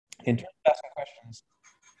In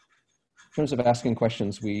terms of asking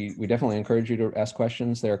questions, we definitely encourage you to ask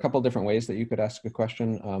questions. There are a couple different ways that you could ask a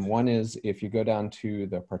question. One is if you go down to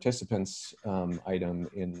the participants item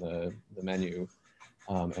in the menu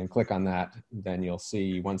and click on that, then you'll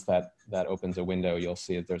see once that opens a window, you'll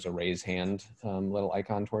see that there's a raise hand little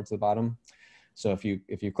icon towards the bottom. So if you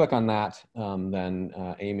click on that, then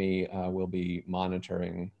Amy will be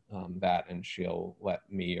monitoring that, and she'll let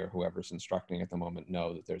me or whoever's instructing at the moment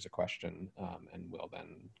know that there's a question, and will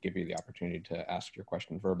then give you the opportunity to ask your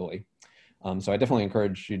question verbally. So I definitely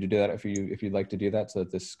encourage you to do that if you'd like to do that, so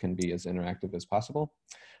that this can be as interactive as possible.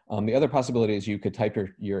 The other possibility is you could type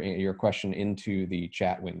your question into the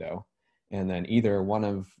chat window, and then either one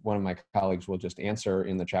of my colleagues will just answer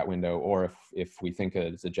in the chat window, or if we think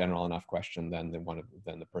it's a general enough question, then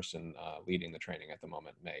the person leading the training at the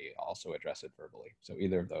moment may also address it verbally. So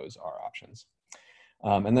either of those are options.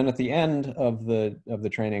 And then at the end of the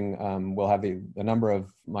training, we'll have a number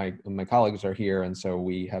of my colleagues are here, and so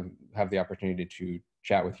we have the opportunity to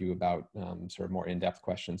chat with you about sort of more in-depth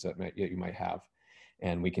questions that you might have.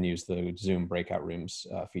 And we can use the Zoom breakout rooms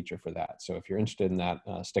feature for that. So if you're interested in that,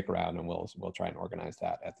 stick around and we'll try and organize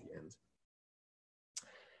that at the end.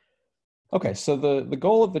 Okay, so the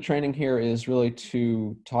goal of the training here is really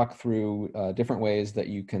to talk through different ways that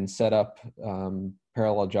you can set up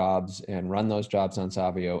parallel jobs and run those jobs on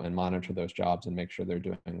Savio and monitor those jobs and make sure they're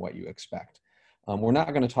doing what you expect. We're not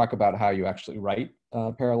going to talk about how you actually write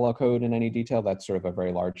parallel code in any detail. That's sort of a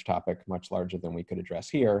very large topic, much larger than we could address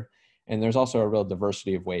here. And there's also a real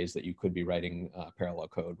diversity of ways that you could be writing parallel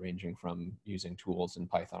code, ranging from using tools in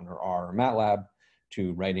Python or R or MATLAB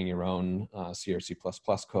to writing your own C or C++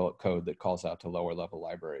 code that calls out to lower level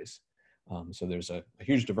libraries. So there's a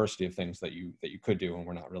huge diversity of things that you could do, and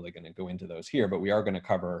we're not really going to go into those here, but we are going to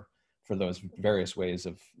cover, for those various ways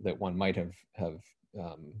that one might have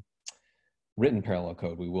written parallel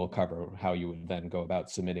code, we will cover how you would then go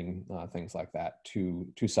about submitting things like that to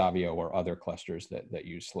Savio or other clusters that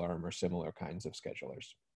use Slurm or similar kinds of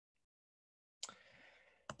schedulers.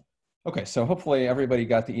 Okay, so hopefully everybody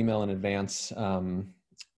got the email in advance,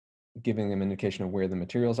 giving them an indication of where the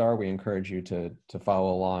materials are. We encourage you to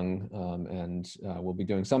follow along, and we'll be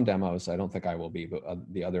doing some demos. I don't think I will be, but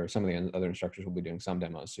some of the other instructors will be doing some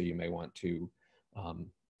demos. So you may want to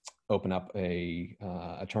open up a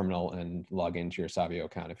terminal and log into your Savio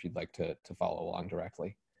account if you'd like to follow along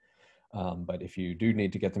directly. But if you do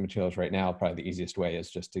need to get the materials right now, probably the easiest way is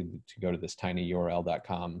just to go to this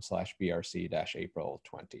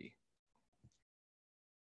tinyurl.com/brc-april20.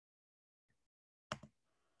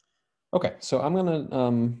 Okay, so I'm going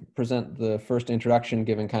to present the first introduction,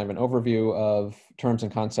 giving kind of an overview of terms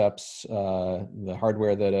and concepts, the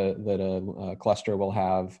hardware that a cluster will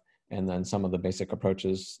have, and then some of the basic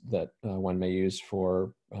approaches that one may use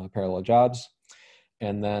for parallel jobs.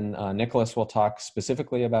 And then Nicholas will talk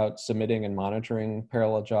specifically about submitting and monitoring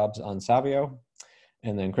parallel jobs on Savio.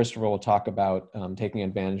 And then Christopher will talk about taking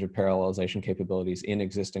advantage of parallelization capabilities in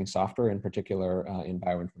existing software, in particular in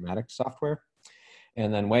bioinformatics software.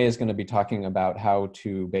 And then Wei is going to be talking about how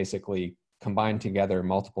to basically combine together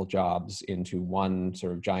multiple jobs into one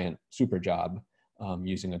sort of giant super job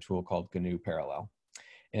using a tool called GNU Parallel.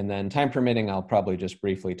 And then time permitting, I'll probably just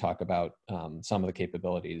briefly talk about some of the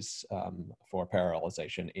capabilities for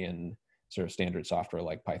parallelization in sort of standard software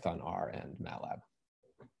like Python, R, and MATLAB.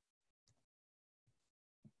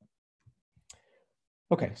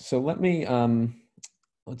 Okay, so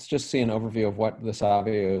let's just see an overview of what the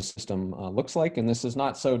Savio system looks like. And this is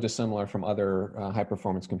not so dissimilar from other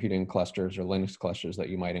high-performance computing clusters or Linux clusters that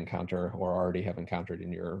you might encounter or already have encountered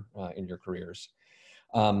in your careers.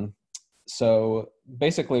 So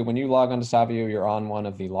basically, when you log onto Savio, you're on one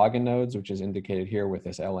of the login nodes, which is indicated here with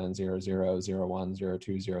this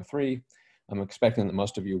LN00010203. I'm expecting that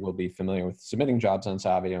most of you will be familiar with submitting jobs on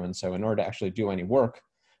Savio, and so in order to actually do any work,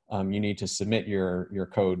 you need to submit your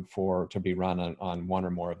code to be run on one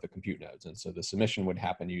or more of the compute nodes. And so the submission would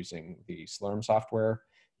happen using the Slurm software,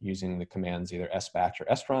 using the commands either sbatch or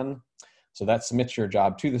srun. So that submits your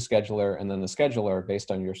job to the scheduler, and then the scheduler,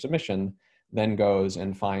 based on your submission, then goes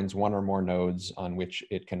and finds one or more nodes on which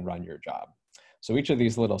it can run your job. So each of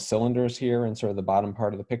these little cylinders here in sort of the bottom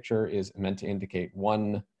part of the picture is meant to indicate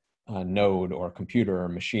one node or computer or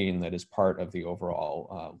machine that is part of the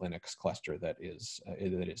overall Linux cluster that is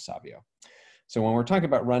Savio. So when we're talking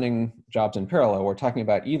about running jobs in parallel, we're talking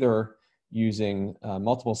about either using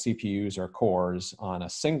multiple CPUs or cores on a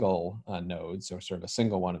single node, so sort of a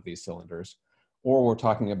single one of these cylinders, or we're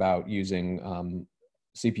talking about using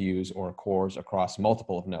CPUs or cores across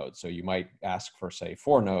multiple of nodes. So you might ask for, say,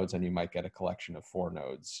 4 nodes, and you might get a collection of 4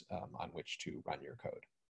 nodes on which to run your code.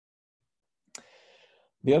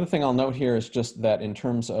 The other thing I'll note here is just that in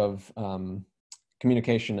terms of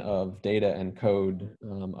communication of data and code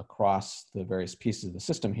across the various pieces of the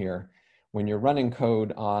system here, when you're running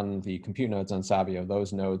code on the compute nodes on Savio,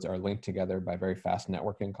 those nodes are linked together by very fast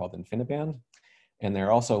networking called InfiniBand. And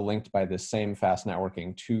they're also linked by this same fast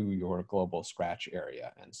networking to your global Scratch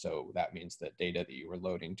area. And so that means that data that you were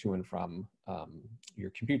loading to and from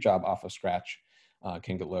your compute job off of Scratch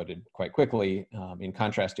can get loaded quite quickly. In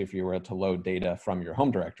contrast, if you were to load data from your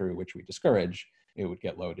home directory, which we discourage, it would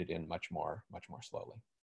get loaded in much more slowly.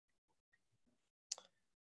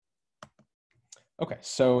 Okay,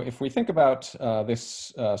 so if we think about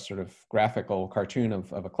this sort of graphical cartoon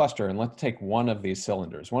of a cluster, and let's take one of these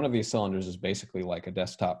cylinders. One of these cylinders is basically like a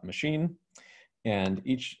desktop machine, and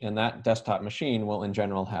that desktop machine will in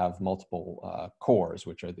general have multiple cores,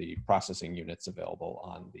 which are the processing units available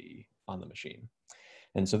on the machine.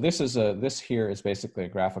 And so this here is basically a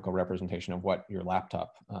graphical representation of what your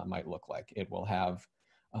laptop might look like. It will have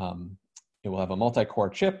a multi-core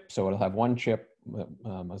chip, so it'll have one chip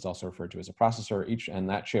is also referred to as a processor and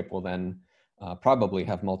that chip will then probably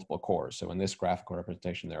have multiple cores. So in this graphical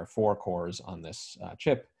representation, there are 4 cores on this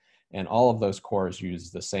chip, and all of those cores use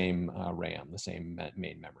the same RAM, the same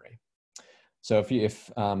main memory. So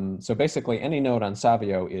so basically any node on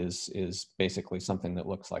Savio is basically something that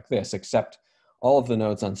looks like this, except all of the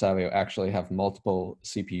nodes on Savio actually have multiple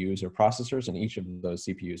CPUs or processors, and each of those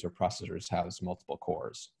CPUs or processors has multiple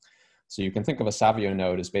cores. So you can think of a Savio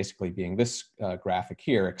node as basically being this graphic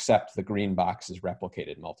here, except the green box is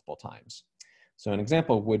replicated multiple times. So an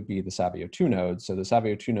example would be the Savio 2 nodes. So the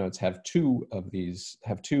Savio 2 nodes have two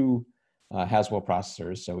Haswell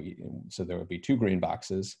processors, so there would be 2 green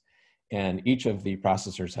boxes, and each of the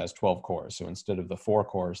processors has 12 cores. So instead of the 4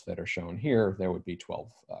 cores that are shown here, there would be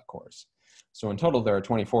 12 cores. So in total, there are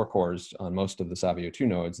 24 cores on most of the Savio 2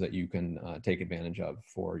 nodes that you can take advantage of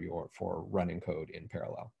for running code in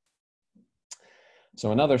parallel.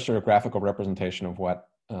 So another sort of graphical representation of what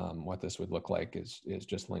this would look like is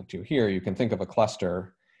just linked to here. You can think of a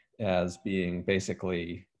cluster as being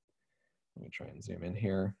basically, let me try and zoom in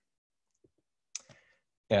here,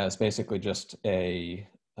 as basically just a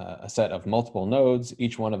set of multiple nodes.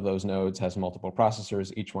 Each one of those nodes has multiple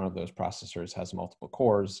processors. Each one of those processors has multiple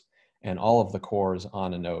cores, and all of the cores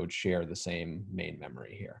on a node share the same main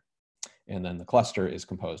memory here. And then the cluster is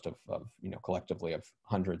composed of collectively of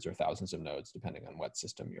hundreds or thousands of nodes, depending on what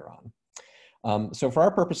system you're on. So for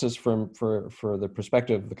our purposes, for the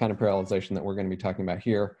perspective, the kind of parallelization that we're going to be talking about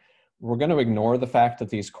here, we're going to ignore the fact that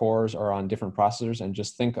these cores are on different processors and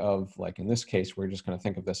just think of, like in this case, we're just going to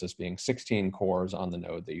think of this as being 16 cores on the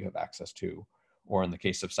node that you have access to, or in the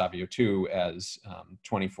case of Savio 2 as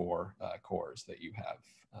 24 cores that you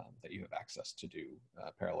have access to do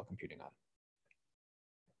parallel computing on.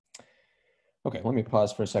 Okay, let me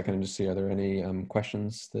pause for a second and just see, are there any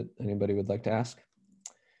questions that anybody would like to ask?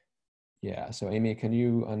 Yeah, so Amy, can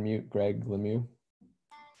you unmute Greg Lemieux?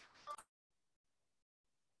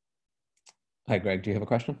 Hi, Greg, do you have a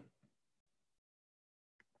question?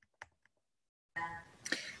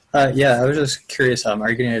 Yeah, I was just curious,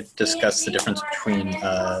 are you going to discuss the difference between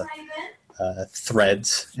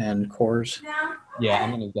threads and cores? Yeah,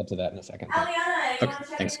 I'm going to get to that in a second. Okay,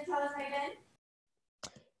 thanks.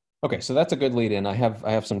 Okay, so that's a good lead in. I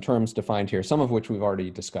have some terms defined here, some of which we've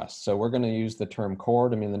already discussed. So we're going to use the term core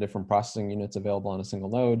to mean the different processing units available on a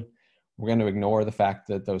single node. We're going to ignore the fact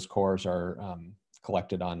that those cores are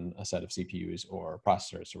collected on a set of CPUs or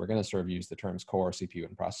processors. So we're going to sort of use the terms core, CPU,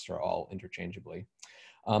 and processor all interchangeably.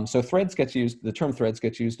 So threads gets used, the term threads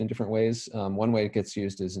gets used in different ways. One way it gets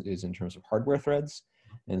used is in terms of hardware threads.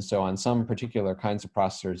 And so on some particular kinds of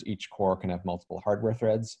processors, each core can have multiple hardware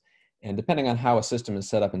threads. And depending on how a system is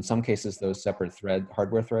set up, in some cases, those separate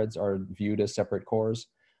hardware threads are viewed as separate cores.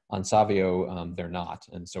 On Savio, they're not.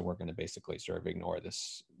 And so we're going to basically sort of ignore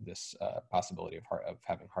this possibility of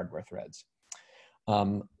having hardware threads.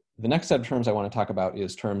 The next set of terms I want to talk about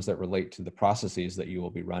is terms that relate to the processes that you will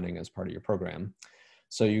be running as part of your program.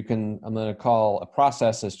 So I'm going to call a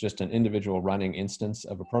process as just an individual running instance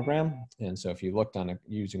of a program. And so if you looked on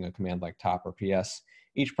using a command like top or ps,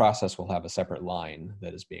 each process will have a separate line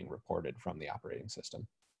that is being reported from the operating system.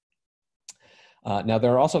 Now,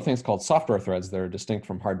 there are also things called software threads that are distinct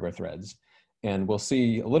from hardware threads. And we'll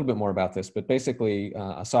see a little bit more about this, but basically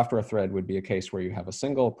a software thread would be a case where you have a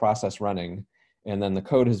single process running, and then the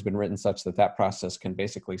code has been written such that that process can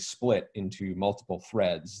basically split into multiple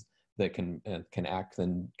threads that can act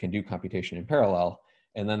and can do computation in parallel,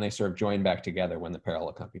 and then they sort of join back together when the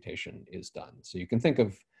parallel computation is done. So you can think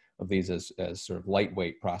of these as sort of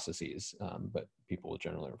lightweight processes, but people will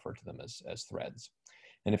generally refer to them as threads.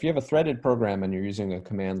 And if you have a threaded program and you're using a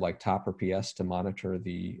command like top or ps to monitor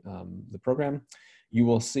the program, you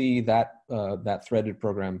will see that, that threaded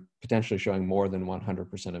program potentially showing more than 100%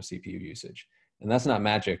 of CPU usage. And that's not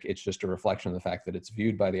magic, it's just a reflection of the fact that it's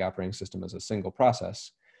viewed by the operating system as a single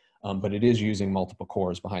process, but it is using multiple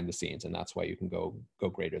cores behind the scenes, and that's why you can go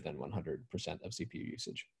greater than 100% of CPU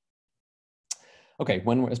usage. Okay,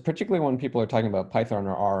 particularly when people are talking about Python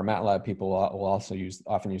or R or MATLAB, people will also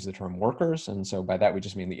often use the term workers, and so by that we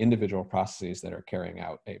just mean the individual processes that are carrying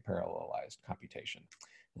out a parallelized computation.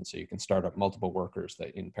 And so you can start up multiple workers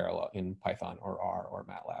that in parallel in Python or R or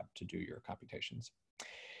MATLAB to do your computations.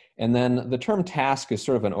 And then the term task is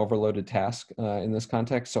sort of an overloaded task in this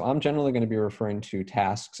context. So I'm generally going to be referring to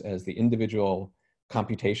tasks as the individual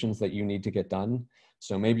computations that you need to get done.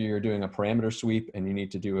 So maybe you're doing a parameter sweep and you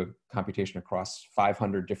need to do a computation across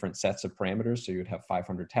 500 different sets of parameters. So you'd have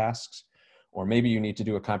 500 tasks. Or maybe you need to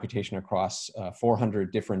do a computation across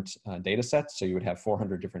 400 different data sets. So you would have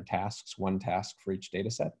 400 different tasks, one task for each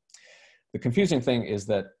data set. The confusing thing is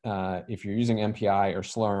that if you're using MPI or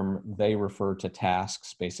Slurm, they refer to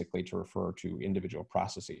tasks basically to refer to individual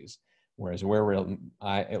processes. Whereas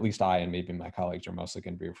at least I and maybe my colleagues are mostly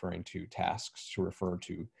going to be referring to tasks to refer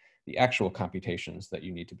to the actual computations that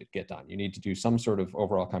you need to get done. You need to do some sort of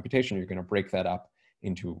overall computation. You're going to break that up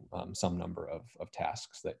into some number of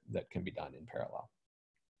tasks that can be done in parallel.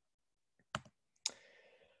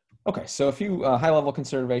 Okay, so a few high-level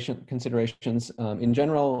considerations. In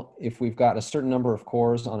general, if we've got a certain number of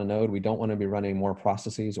cores on a node, we don't want to be running more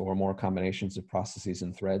processes or more combinations of processes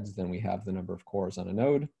and threads than we have the number of cores on a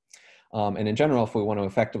node. And in general, if we want to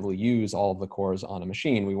effectively use all of the cores on a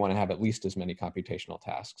machine, we want to have at least as many computational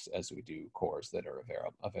tasks as we do cores that are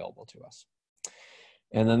available to us.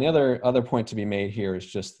 And then the other point to be made here is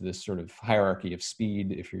just this sort of hierarchy of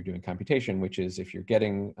speed if you're doing computation, which is if you're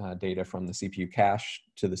getting data from the CPU cache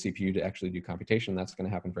to the CPU to actually do computation, that's going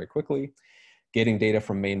to happen very quickly. Getting data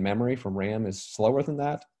from main memory, from RAM, is slower than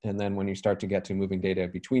that. And then when you start to get to moving data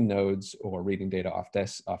between nodes or reading data off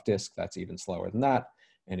disk, that's even slower than that.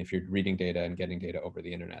 And if you're reading data and getting data over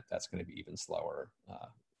the internet, that's going to be even slower,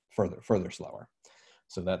 further slower.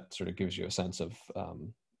 So that sort of gives you a sense of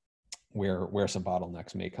where some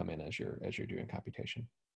bottlenecks may come in as you're doing computation.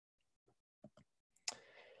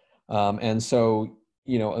 And so,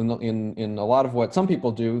 you know, in a lot of what some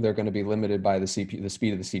people do, they're going to be limited by the speed of the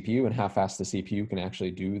CPU and how fast the CPU can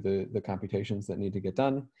actually do the computations that need to get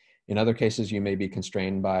done. In other cases, you may be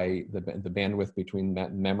constrained by the bandwidth between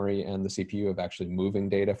memory and the CPU of actually moving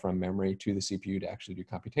data from memory to the CPU to actually do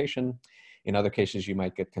computation. In other cases, you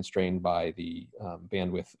might get constrained by the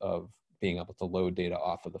bandwidth of being able to load data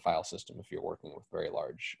off of the file system if you're working with very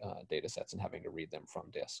large data sets and having to read them from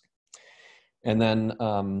disk. And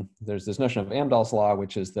then there's this notion of Amdahl's law,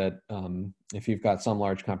 which is that if you've got some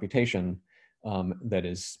large computation that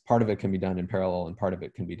is, part of it can be done in parallel and part of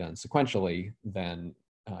it can be done sequentially, then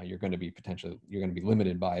you're going to be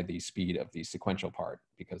limited by the speed of the sequential part,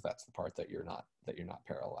 because that's the part that you're not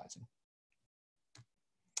parallelizing.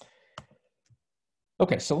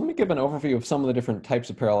 Okay, so let me give an overview of some of the different types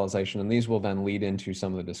of parallelization, and these will then lead into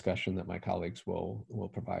some of the discussion that my colleagues will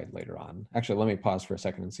provide later on. Actually, let me pause for a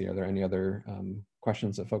second and see, are there any other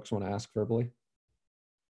questions that folks want to ask verbally?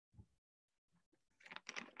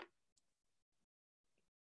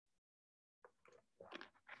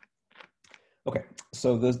 Okay,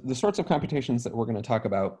 so the sorts of computations that we're going to talk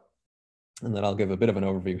about, and that I'll give a bit of an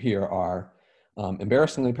overview here, are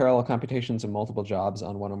embarrassingly parallel computations of multiple jobs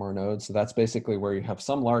on one or more nodes. So that's basically where you have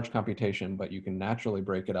some large computation, but you can naturally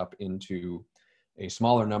break it up into a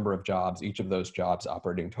smaller number of jobs, each of those jobs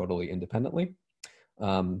operating totally independently.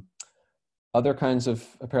 Other kinds of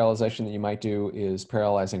parallelization that you might do is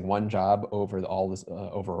parallelizing one job over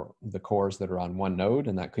over the cores that are on one node,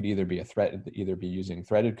 and that could either be using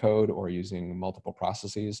threaded code or using multiple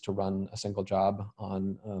processes to run a single job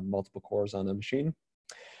on multiple cores on a machine.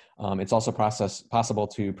 It's also possible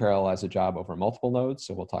to parallelize a job over multiple nodes,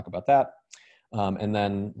 so we'll talk about that. And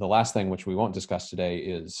then the last thing, which we won't discuss today,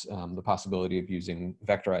 is the possibility of using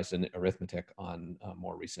vectorized arithmetic on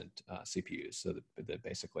more recent CPUs, so that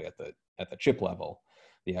basically at the chip level,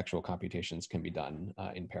 the actual computations can be done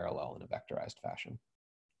in parallel in a vectorized fashion.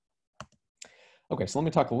 Okay, so let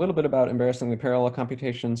me talk a little bit about embarrassingly parallel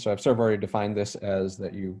computation. So I've sort of already defined this as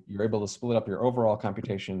that you're able to split up your overall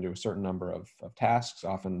computation into a certain number of tasks,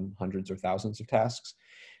 often hundreds or thousands of tasks.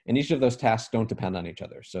 And each of those tasks don't depend on each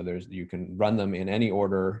other. So you can run them in any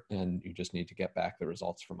order, and you just need to get back the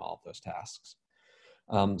results from all of those tasks.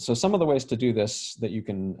 So some of the ways to do this, that you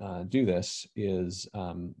can do this, is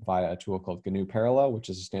via a tool called GNU Parallel, which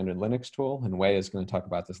is a standard Linux tool. And Wei is going to talk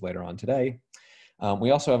about this later on today.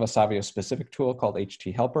 We also have a Savio specific tool called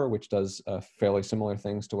HT Helper, which does fairly similar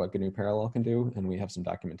things to what GNU Parallel can do. And we have some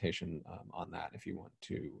documentation on that if you want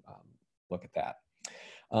to look at that.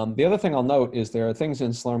 The other thing I'll note is there are things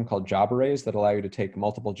in Slurm called job arrays that allow you to take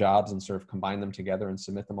multiple jobs and sort of combine them together and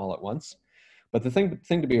submit them all at once. But the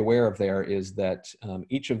thing to be aware of there is that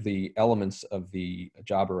each of the elements of the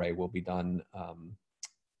job array will be done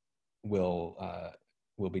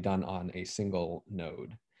on a single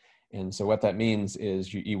node. And so what that means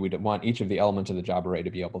is you would want each of the elements of the job array to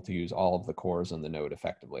be able to use all of the cores on the node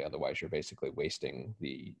effectively. Otherwise, you're basically wasting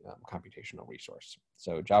the computational resource.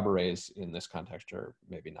 So job arrays in this context are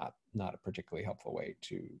maybe not a particularly helpful way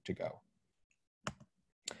to go.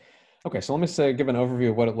 Okay, so let me give an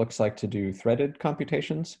overview of what it looks like to do threaded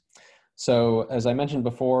computations. So as I mentioned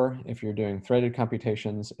before, if you're doing threaded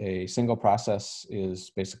computations, a single process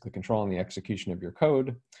is basically controlling the execution of your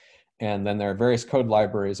code. And then there are various code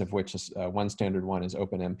libraries, of which one standard one is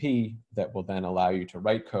OpenMP, that will then allow you to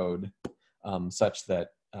write code such that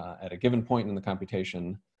at a given point in the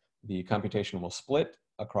computation will split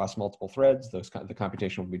across multiple threads. The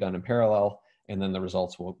computation will be done in parallel, and then the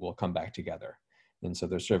results will come back together. And so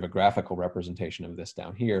there's sort of a graphical representation of this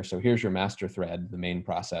down here. So here's your master thread, the main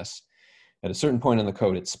process. At a certain point in the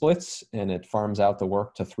code, it splits and it farms out the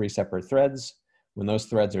work to 3 separate threads. When those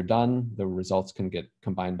threads are done, the results can get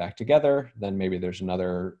combined back together. Then maybe there's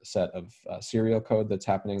another set of serial code that's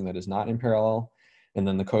happening that is not in parallel. And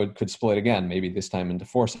then the code could split again, maybe this time into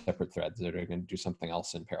 4 separate threads that are going to do something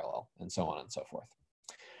else in parallel, and so on and so forth.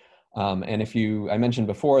 And I mentioned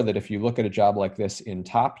before that if you look at a job like this in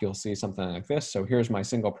top, you'll see something like this. So here's my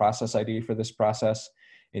single process ID for this process.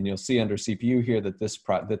 And you'll see under CPU here that this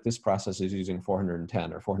process is using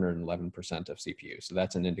 410 or 411% of CPU. So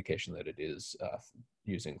that's an indication that it is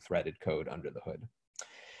using threaded code under the hood.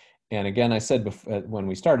 And again, I said when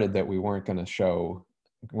we started that we weren't going to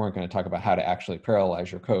talk about how to actually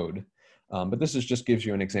parallelize your code. But this just gives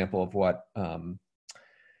you an example of what some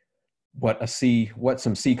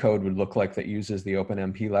C code would look like that uses the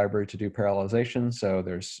OpenMP library to do parallelization. So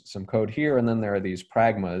there's some code here, and then there are these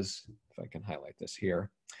pragmas, if I can highlight this here.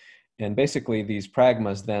 And basically these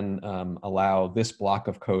pragmas then allow this block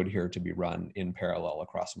of code here to be run in parallel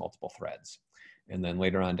across multiple threads. And then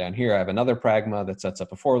later on down here, I have another pragma that sets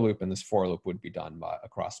up a for loop, and this for loop would be done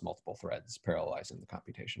across multiple threads, parallelizing the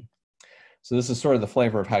computation. So this is sort of the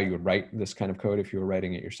flavor of how you would write this kind of code if you were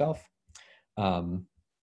writing it yourself. And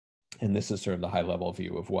this is sort of the high level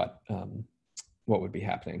view of what would be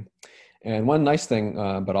happening. And one nice thing,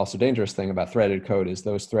 but also dangerous thing about threaded code is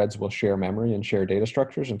those threads will share memory and share data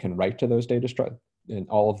structures and can write to those data structures, and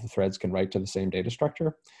all of the threads can write to the same data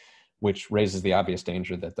structure, which raises the obvious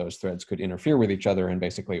danger that those threads could interfere with each other and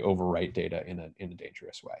basically overwrite data in a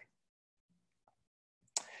dangerous way.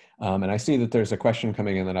 And I see that there's a question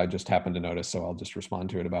coming in that I just happened to notice, so I'll just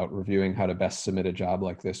respond to it about reviewing how to best submit a job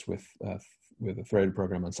like this with a threaded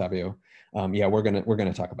program on Savio. Yeah, we're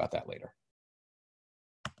gonna talk about that later.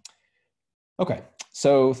 Okay,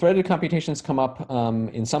 so threaded computations come up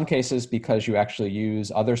in some cases because you actually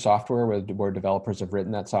use other software where developers have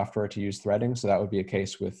written that software to use threading. So that would be a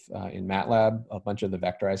case with in MATLAB. A bunch of the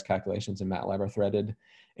vectorized calculations in MATLAB are threaded,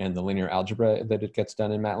 and the linear algebra that it gets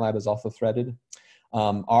done in MATLAB is also threaded.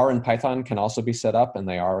 R and Python can also be set up, and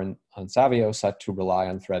they are on Savio set to rely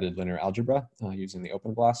on threaded linear algebra using the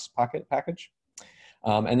OpenBLAS package.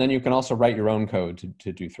 And then you can also write your own code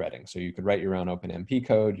to do threading. So you could write your own OpenMP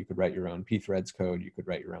code, you could write your own pthreads code, you could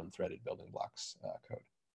write your own threaded building blocks code.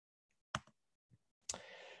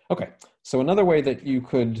 Okay, so another way that you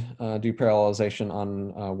could do parallelization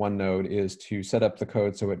on one node is to set up the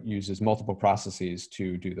code so it uses multiple processes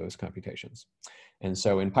to do those computations. And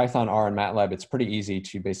so in Python, R, and MATLAB, it's pretty easy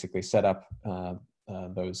to basically set up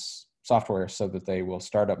those software so that they will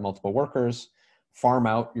start up multiple workers, farm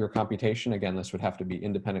out your computation. Again, this would have to be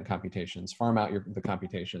independent computations, farm out the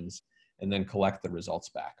computations, and then collect the results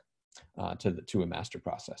back to a master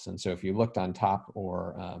process. And so if you looked on top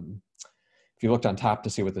if you looked on top to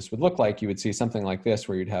see what this would look like, you would see something like this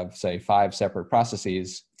where you'd have, say, 5 separate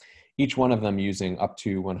processes, each one of them using up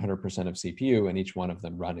to 100% of CPU and each one of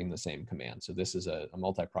them running the same command. So this is a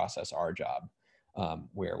multi-process R job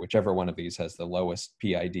where whichever one of these has the lowest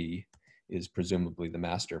PID is presumably the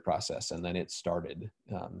master process, and then it started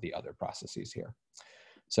the other processes here.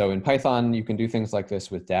 So in Python, you can do things like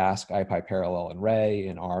this with Dask, IPy parallel, and Ray.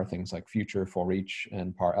 In R, things like future, for each,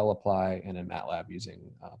 and parallelify, and in MATLAB using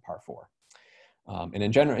par4. And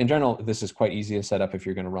in general, this is quite easy to set up if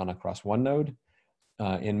you're going to run across one node.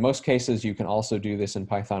 In most cases, you can also do this in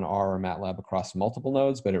Python, R, or MATLAB across multiple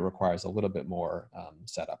nodes, but it requires a little bit more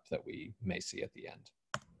setup that we may see at the end.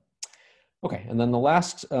 Okay, and then the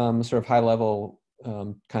last sort of high-level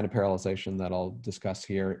kind of parallelization that I'll discuss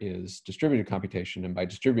here is distributed computation, and by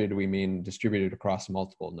distributed we mean distributed across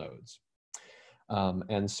multiple nodes.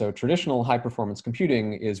 And so traditional high-performance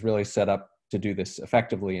computing is really set up to do this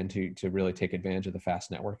effectively and to really take advantage of the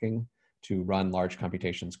fast networking to run large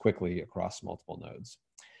computations quickly across multiple nodes.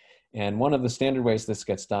 And one of the standard ways this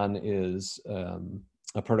gets done is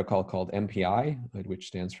a protocol called MPI, which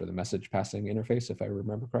stands for the Message Passing Interface, if I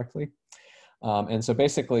remember correctly. And so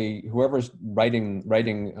basically, whoever's writing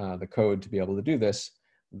the code to be able to do this,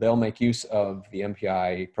 they'll make use of the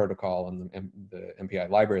MPI protocol and the MPI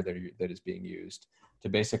library that is being used to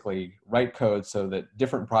basically write code so that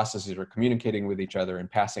different processes are communicating with each other and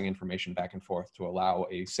passing information back and forth to allow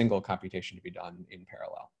a single computation to be done in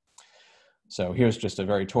parallel. So here's just a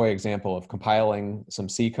very toy example of compiling some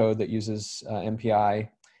C code that uses MPI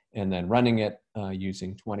and then running it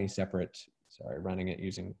using 20 separate,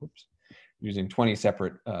 using 20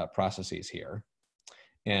 separate processes here.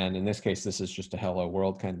 And in this case, this is just a hello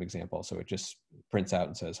world kind of example. So it just prints out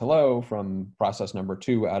and says hello from process number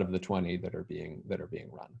 2 out of the 20 that are being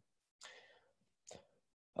run.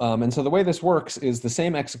 And so the way this works is the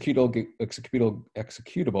same executable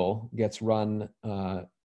gets run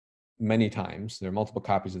many times. There are multiple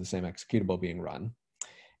copies of the same executable being run.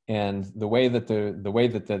 And the way that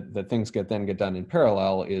the things get done in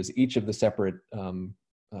parallel is each of the separate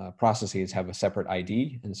processes have a separate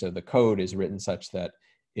ID. And so the code is written such that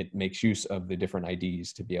it makes use of the different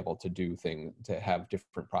IDs to be able to to have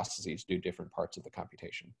different processes do different parts of the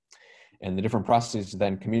computation. And the different processes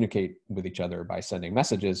then communicate with each other by sending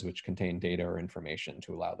messages which contain data or information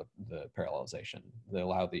to allow the parallelization, to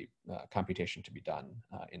allow the computation to be done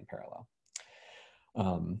in parallel.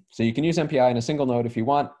 So you can use MPI in a single node if you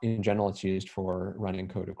want. In general, it's used for running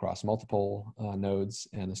code across multiple nodes,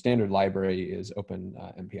 and the standard library is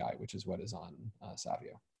OpenMP, which is what is on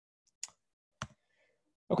Savio.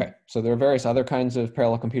 Okay, so there are various other kinds of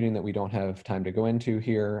parallel computing that we don't have time to go into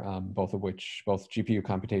here, both GPU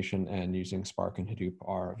computation and using Spark and Hadoop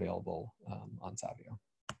are available on Savio.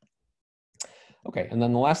 Okay, and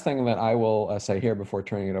then the last thing that I will say here before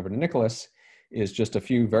turning it over to Nicholas is just a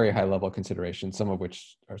few very high-level considerations, some of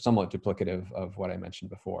which are somewhat duplicative of what I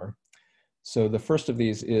mentioned before. So the first of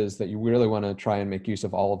these is that you really want to try and make use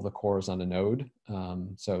of all of the cores on a node.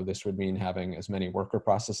 So this would mean having as many worker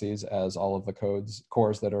processes as all of the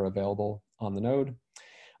cores that are available on the node.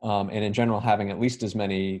 And in general, having at least as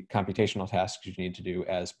many computational tasks you need to do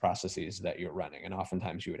as processes that you're running. And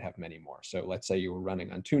oftentimes you would have many more. So let's say you were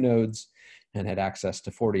running on 2 nodes and had access to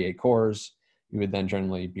 48 cores. You would then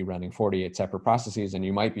generally be running 48 separate processes, and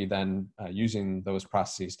you might be then using those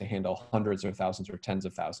processes to handle hundreds or thousands or tens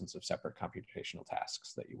of thousands of separate computational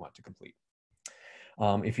tasks that you want to complete.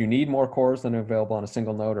 If you need more cores than are available on a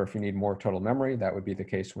single node, or if you need more total memory, that would be the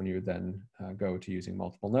case when you would then go to using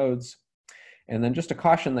multiple nodes. And then just a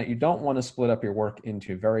caution that you don't want to split up your work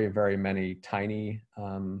into very, very many tiny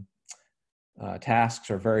tasks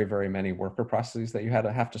or very, very many worker processes that you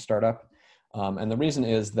have to start up. And the reason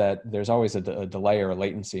is that there's always a delay or a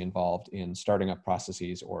latency involved in starting up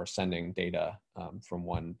processes or sending data from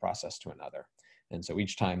one process to another. And so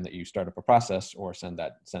each time that you start up a process or send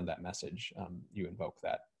that message, you invoke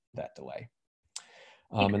that delay.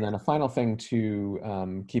 And then a final thing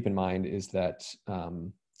to keep in mind is that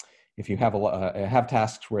if you have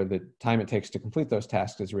tasks where the time it takes to complete those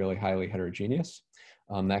tasks is really highly heterogeneous,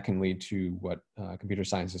 that can lead to what computer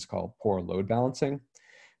scientists call poor load balancing.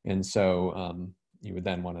 And so you would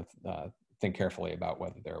then want to think carefully about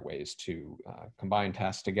whether there are ways to combine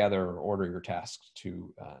tasks together or order your tasks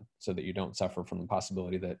so that you don't suffer from the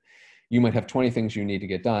possibility that you might have 20 things you need to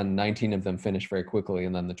get done, 19 of them finish very quickly,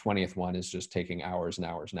 and then the 20th one is just taking hours and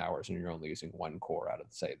hours and hours, and you're only using 1 core out of,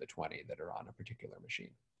 say, the 20 that are on a particular machine.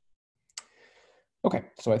 Okay,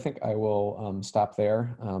 so I think I will stop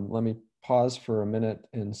there. Let me pause for a minute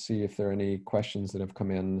and see if there are any questions that have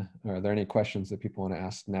come in. Are there any questions that people want to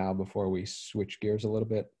ask now before we switch gears a little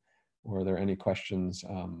bit? Or are there any questions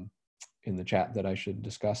in the chat that I should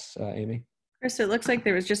discuss, Amy? Chris, it looks like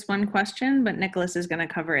there was just one question, but Nicholas is going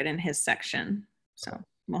to cover it in his section. So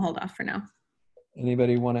we'll hold off for now.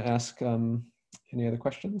 Anybody want to ask any other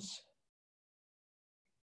questions?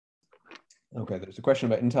 Okay, there's a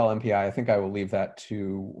question about Intel MPI. I think I will leave that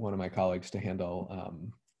to one of my colleagues to handle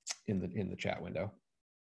in the chat window.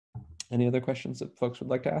 Any other questions that folks would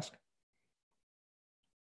like to ask?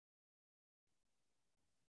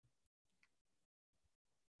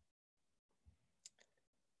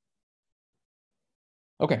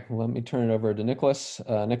 Okay, well, let me turn it over to Nicholas.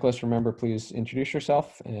 Nicholas, remember, please introduce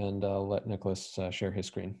yourself, and I'll let Nicholas share his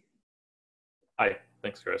screen. Hi,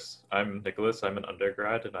 Thanks, Chris. I'm Nicholas. I'm an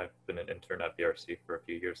undergrad, and I've been an intern at BRC for a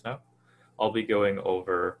few years now. I'll be going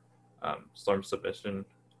over Slurm submission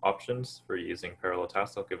options for using parallel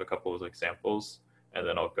tasks. I'll give a couple of examples, and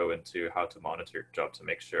then I'll go into how to monitor your job to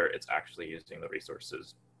make sure it's actually using the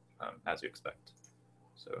resources as you expect.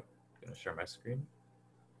 So I'm going to share my screen.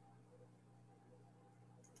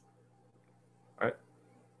 All right.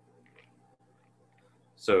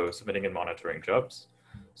 So submitting and monitoring jobs.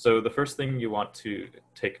 So the first thing you want to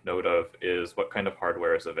take note of is what kind of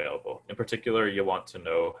hardware is available. In particular, you want to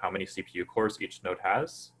know how many CPU cores each node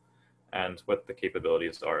has and what the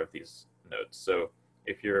capabilities are of these nodes. So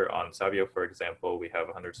if you're on Savio, for example, we have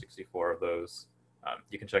 164 of those.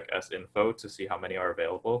 You can check sinfo to see how many are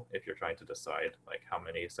available if you're trying to decide like how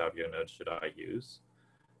many Savio nodes should I use.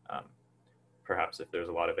 Perhaps if there's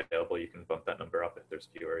a lot available, you can bump that number up. If there's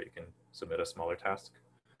fewer, you can submit a smaller task.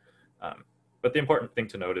 But the important thing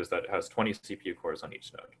to note is that it has 20 CPU cores on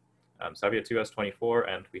each node. Savio 2 has 24,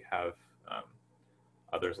 and we have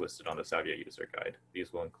others listed on the Savio user guide.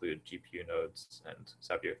 These will include GPU nodes and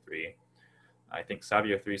Savio 3. I think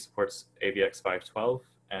Savio 3 supports AVX 512,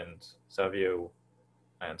 and Savio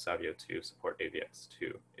 2 support AVX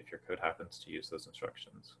 2 if your code happens to use those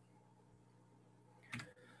instructions.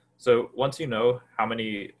 So once you know how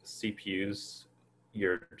many CPUs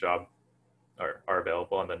your job are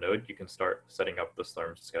available on the node, you can start setting up the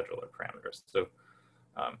Slurm scheduler parameters. So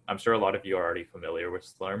I'm sure a lot of you are already familiar with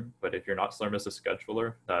Slurm, but if you're not, Slurm is a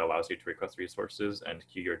scheduler that allows you to request resources and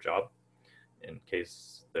queue your job. In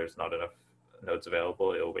case there's not enough nodes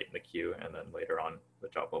available, it'll wait in the queue, and then later on, the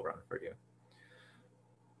job will run for you.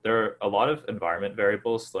 There are a lot of environment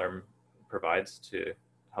variables Slurm provides to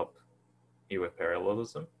help you with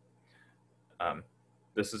parallelism.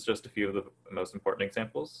 This is just a few of the most important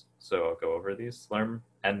examples, so I'll go over these. Slurm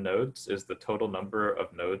n nodes is the total number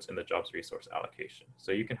of nodes in the job's resource allocation.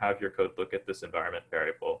 So you can have your code look at this environment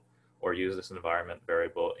variable or use this environment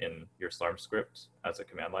variable in your Slurm script as a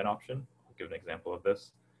command line option. I'll give an example of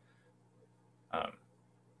this.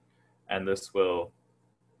 And this will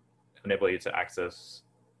enable you to access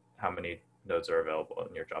how many nodes are available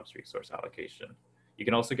in your job's resource allocation. You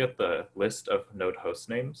can also get the list of node host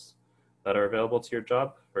names that are available to your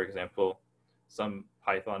job. For example, some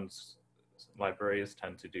Python libraries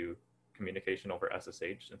tend to do communication over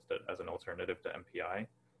SSH instead as an alternative to MPI.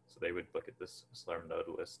 So they would look at this Slurm node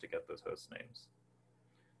list to get those host names.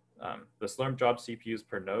 The Slurm job CPUs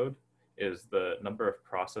per node is the number of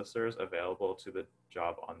processors available to the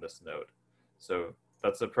job on this node. So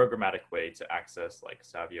that's a programmatic way to access, like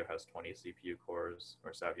Savio has 20 CPU cores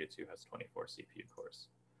or Savio 2 has 24 CPU cores.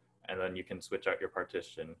 And then you can switch out your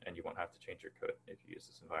partition and you won't have to change your code if you use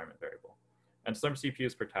this environment variable. And Slurm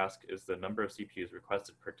CPUs per task is the number of CPUs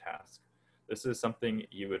requested per task. This is something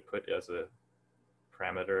you would put as a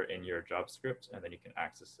parameter in your job script, and then you can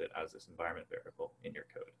access it as this environment variable in your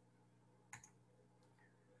code.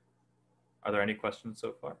 Are there any questions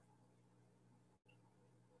so far?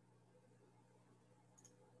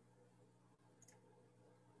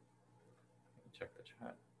 Check the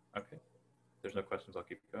chat. Okay. If there's no questions, I'll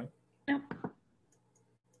keep going. No. All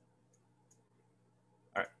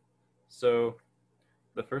right. So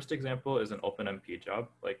the first example is an OpenMP job.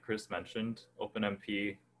 Like Chris mentioned,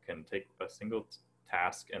 OpenMP can take a single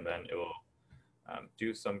task and then it will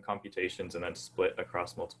do some computations and then split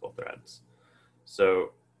across multiple threads.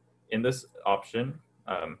 So in this option,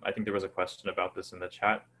 I think there was a question about this in the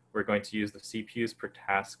chat. We're going to use the CPUs per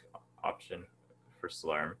task option for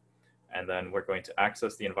Slurm. And then we're going to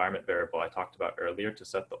access the environment variable I talked about earlier to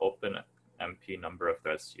set the OpenMP number of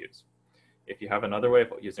threads to use. If you have another way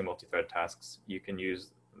of using multi-thread tasks, you can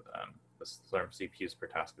use the Slurm CPUs per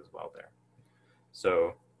task as well there.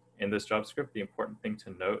 So in this job script, the important thing to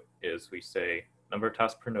note is we say number of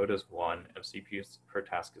tasks per node is 1 and CPUs per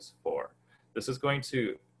task is 4. This is going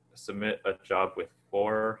to submit a job with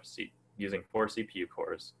using 4 CPU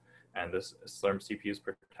cores, and this Slurm CPUs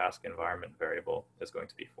per task environment variable is going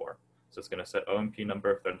to be 4. So it's going to set OMP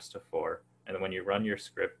number of threads to 4, and then when you run your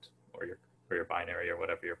script or your binary or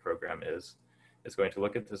whatever your program is, it's going to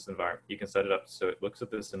look at this environment. You can set it up so it looks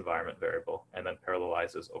at this environment variable and then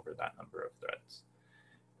parallelizes over that number of threads.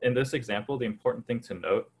 In this example, the important thing to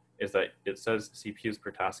note is that it says CPUs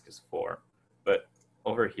per task is 4, but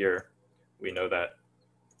over here we know that,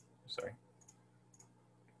 sorry.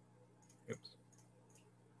 Oops.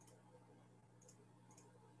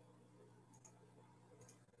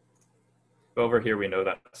 Over here, we know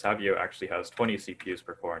that Savio actually has 20 CPUs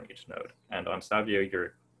per core on each node. And on Savio,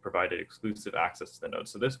 you're provided exclusive access to the node.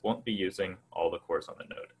 So this won't be using all the cores on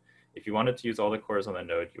the node. If you wanted to use all the cores on the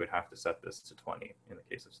node, you would have to set this to 20 in the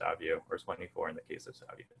case of Savio, or 24 in the case of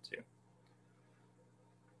Savio 2.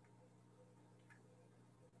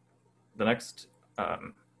 The next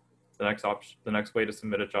way to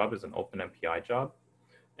submit a job is an OpenMPI job.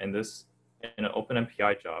 And this, in an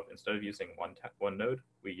OpenMPI job, instead of using one node,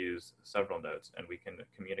 we use several nodes, and we can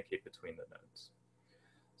communicate between the nodes.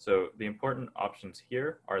 So the important options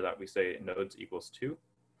here are that we say nodes equals 2,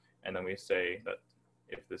 and then we say that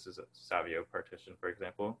if this is a Savio partition, for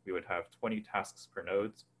example, we would have 20 tasks per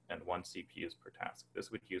nodes and 1 CPUs per task.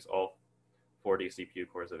 This would use all 40 CPU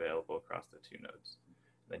cores available across the 2 nodes.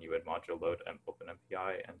 Then you would module load and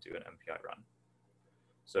OpenMPI and do an MPI run.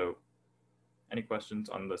 So any questions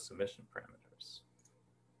on the submission parameters?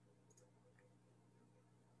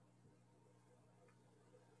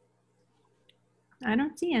 I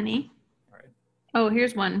don't see any. All right. Oh,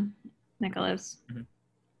 here's one, Nicholas. Mm-hmm.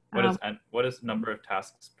 What is number of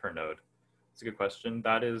tasks per node? It's a good question.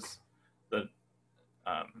 That is the,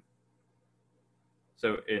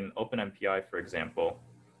 so in OpenMPI, for example,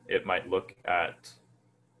 it might look at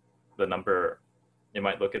the number, it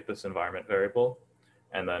might look at this environment variable,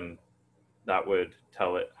 and then that would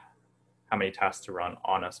tell it how many tasks to run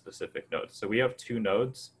on a specific node. So we have 2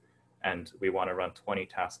 nodes, and we want to run 20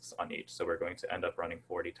 tasks on each. So we're going to end up running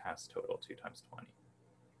 40 tasks total, 2 times 20.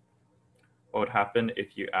 What would happen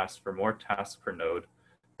if you asked for more tasks per node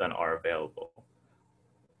than are available?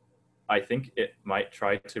 I think it might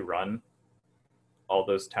try to run all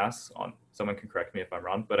those tasks on, someone can correct me if I'm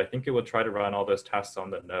wrong, but I think it would try to run all those tasks on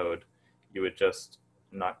the node. You would just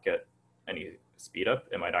not get any speed up.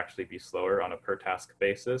 It might actually be slower on a per task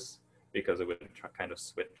basis because it would kind of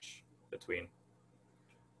switch between.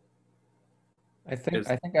 I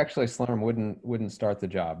think actually Slurm wouldn't start the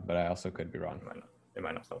job, but I also could be wrong. It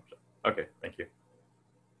might not start the job. Okay, thank you.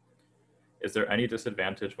 Is there any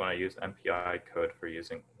disadvantage when I use MPI code for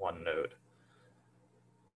using one node?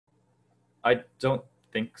 I don't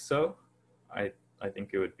think so. I think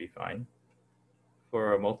it would be fine.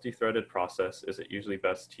 For a multi-threaded process, is it usually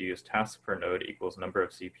best to use tasks per node equals number of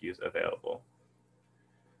CPUs available?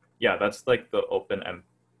 Yeah, that's like the OpenMP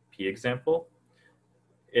example.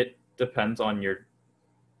 It depends on your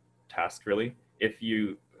task, really. If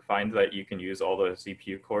you find that you can use all the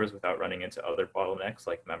CPU cores without running into other bottlenecks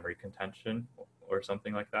like memory contention or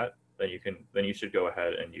something like that, then you should go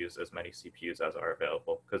ahead and use as many CPUs as are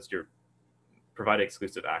available, because you're providing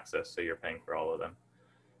exclusive access, so you're paying for all of them.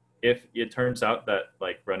 If it turns out that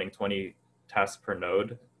like running 20 tasks per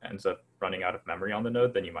node ends up running out of memory on the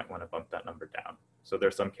node, then you might want to bump that number down. So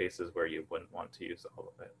there's some cases where you wouldn't want to use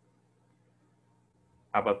all of it.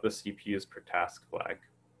 How about the CPUs per task flag?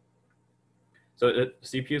 So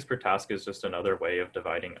CPUs per task is just another way of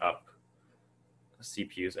dividing up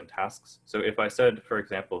CPUs and tasks. So if I said, for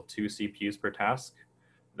example, 2 CPUs per task,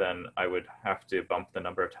 then I would have to bump the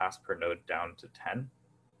number of tasks per node down to 10.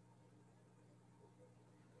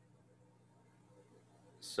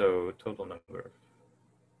 So total number,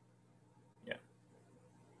 yeah.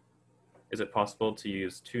 Is it possible to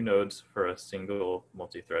use 2 nodes for a single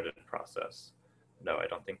multi-threaded process? No, I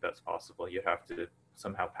don't think that's possible. You have to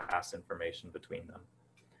somehow pass information between them.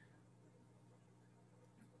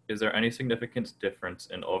 Is there any significant difference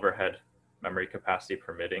in overhead memory capacity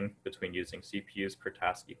permitting between using CPUs per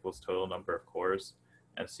task equals total number of cores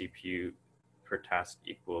and CPU per task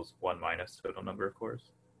equals 1 minus total number of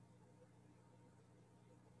cores?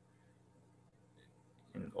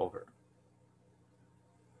 In over.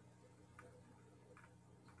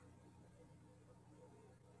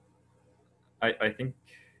 I think,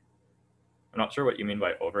 I'm not sure what you mean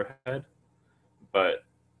by overhead, but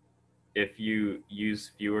if you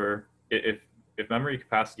use fewer, if memory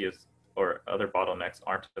capacity is, or other bottlenecks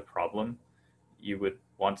aren't a problem, you would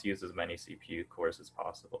want to use as many CPU cores as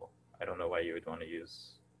possible. I don't know why you would want to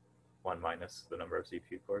use 1 minus the number of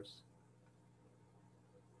CPU cores.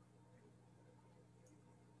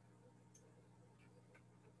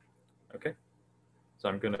 Okay, so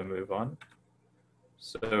I'm going to move on.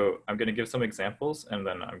 So I'm going to give some examples, and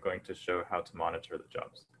then I'm going to show how to monitor the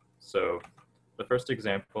jobs. So the first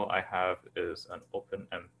example I have is an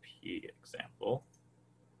OpenMP example.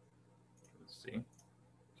 Let's see.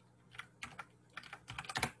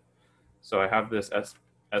 So I have this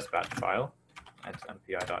sbatch file, it's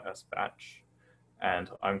mpi.sbatch, and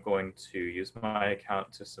I'm going to use my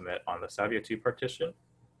account to submit on the Savio 2 partition.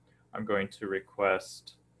 I'm going to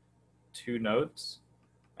request 2 nodes,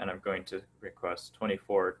 and I'm going to request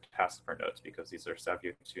 24 tasks per nodes because these are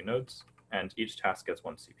Savio 2 nodes, and each task gets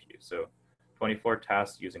 1 CPU. So 24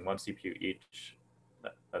 tasks using 1 CPU each,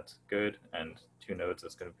 that's good, and 2 nodes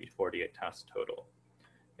is going to be 48 tasks total.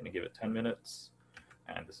 going to give it 10 minutes.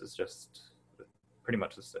 And this is just pretty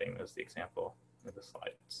much the same as the example in the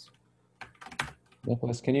slides.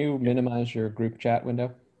 Nicholas, can you minimize your group chat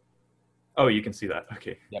window? Oh, you can see that.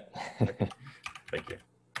 Okay. Yep. Okay. Thank you.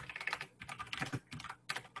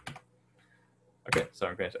 Okay, so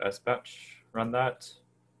I'm going to sbatch run that.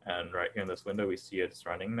 And right here in this window, we see it's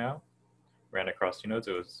running now. Ran across 2 nodes.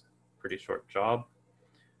 It was a pretty short job.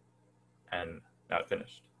 And now it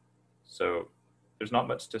finished. So there's not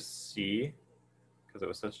much to see because it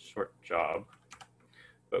was such a short job.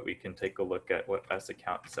 But we can take a look at what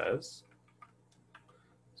saccount says.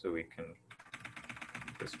 So we can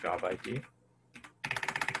this job ID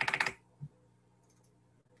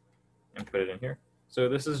and put it in here. So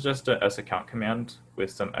this is just a saccount command with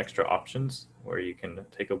some extra options where you can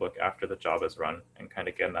take a look after the job is run and kind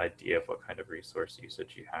of get an idea of what kind of resource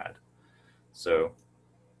usage you had. So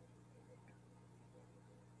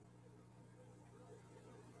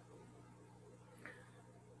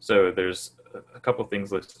there's a couple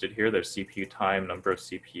things listed here. There's CPU time, number of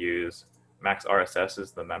CPUs, max RSS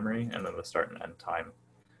is the memory, and then the start and end time.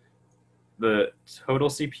 The total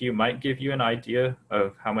CPU might give you an idea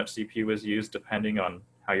of how much CPU was used depending on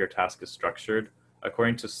how your task is structured.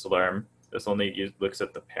 According to Slurm, this only looks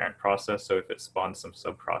at the parent process, so if it spawns some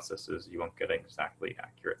sub-processes, you won't get an exactly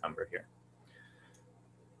accurate number here.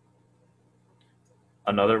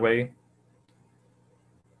 Another way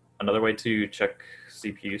to check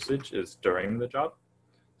CPU usage is during the job.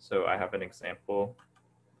 So I have an example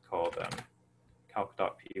called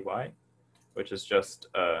calc.py, which is just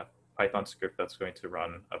a Python script that's going to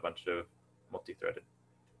run a bunch of multi-threaded.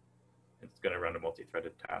 It's going to run a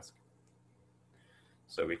multi-threaded task.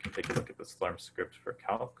 So we can take a look at the Slurm script for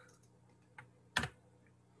calc.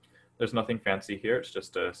 There's nothing fancy here. It's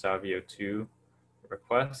just a Savio 2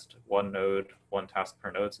 request, 1 node, 1 task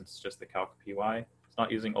per node, since it's just the calc py. It's not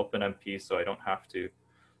using OpenMP, so I don't have to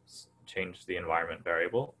change the environment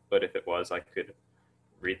variable. But if it was, I could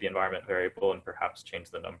read the environment variable and perhaps change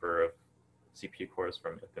the number of CPU cores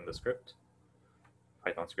from within the script,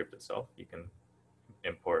 Python script itself. You can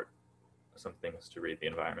import some things to read the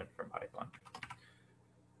environment from Python.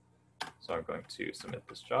 So I'm going to submit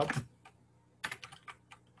this job.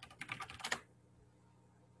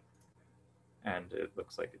 And it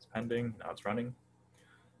looks like it's pending. Now it's running.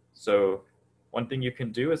 So one thing you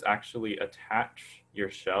can do is actually attach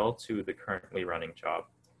your shell to the currently running job.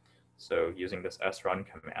 So using this srun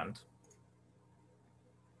command,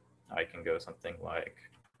 I can go something like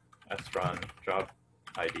srun job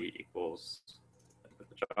ID equals, put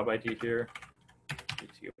the job ID here,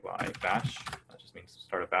 gty bash. That just means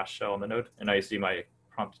start a bash shell on the node. And I see my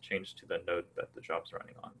prompt change to the node that the job's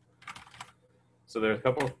running on. So there's a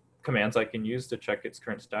couple of commands I can use to check its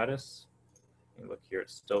current status. And look here,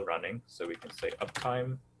 it's still running. So we can say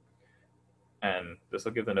uptime. And this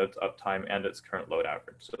will give the node's uptime and its current load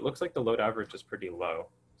average. So it looks like the load average is pretty low.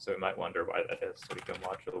 So we might wonder why that is. So we can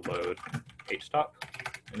module load htop,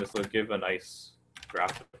 and this will give a nice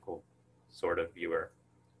graphical sort of viewer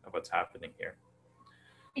of what's happening here.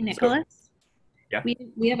 Hey, Nicholas. So, yeah.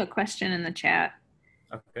 We have a question in the chat.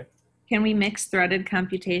 Okay. Can we mix threaded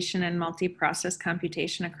computation and multi-process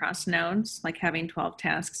computation across nodes, like having 12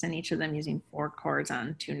 tasks and each of them using 4 cores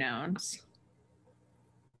on 2 nodes?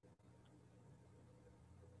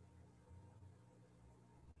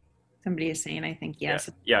 Somebody is saying, I think yes.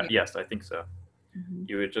 Yeah, yes, I think so. Mm-hmm.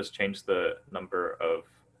 You would just change the number of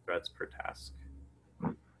threads per task.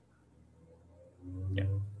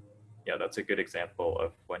 Yeah, that's a good example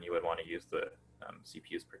of when you would want to use the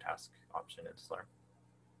CPUs per task option in Slurm.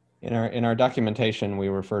 In our documentation, we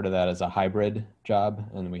refer to that as a hybrid job,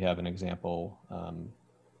 and we have an example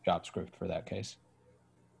job script for that case.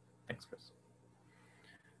 Thanks, Chris.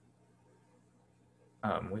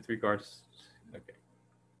 With regards, okay.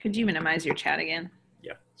 Could you minimize your chat again?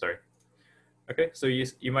 Yeah, sorry. Okay, so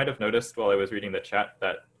you might have noticed while I was reading the chat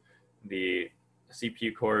that the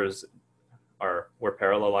CPU cores were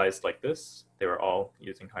parallelized like this. They were all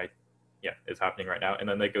using it's happening right now. And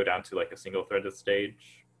then they go down to like a single threaded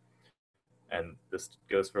stage. And this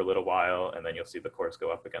goes for a little while, and then you'll see the cores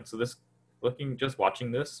go up again. So just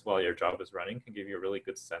watching this while your job is running can give you a really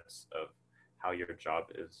good sense of how your job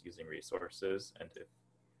is using resources and if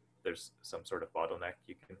there's some sort of bottleneck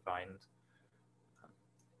you can find.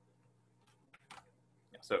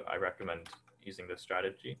 So I recommend using this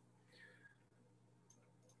strategy.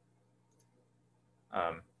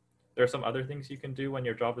 There are some other things you can do when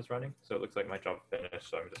your job is running. So it looks like my job finished,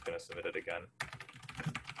 so I'm just going to submit it again.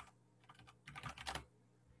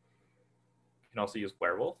 You can also use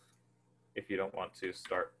Werewolf if you don't want to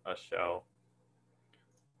start a shell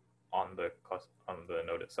on the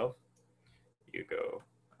node itself, you go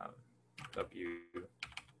W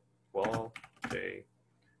wall J,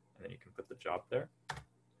 and then you can put the job there,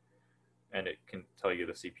 and it can tell you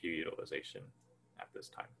the CPU utilization at this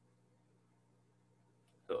time.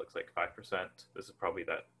 So it looks like 5%. This is probably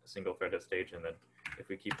that single threaded stage, and then if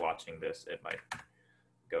we keep watching this, it might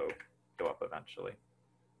go up eventually.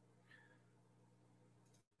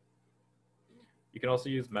 You can also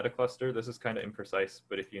use metacluster. This is kind of imprecise,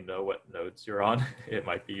 but if you know what nodes you're on, it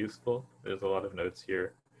might be useful. There's a lot of nodes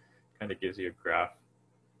here. Kind of gives you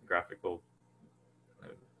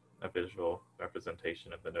a visual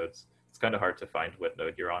representation of the nodes. It's kind of hard to find what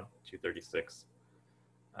node you're on, 236.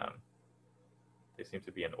 They seem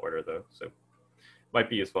to be in order though, so it might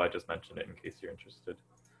be useful. I just mentioned it in case you're interested.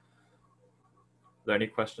 Are there any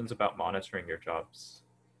questions about monitoring your jobs?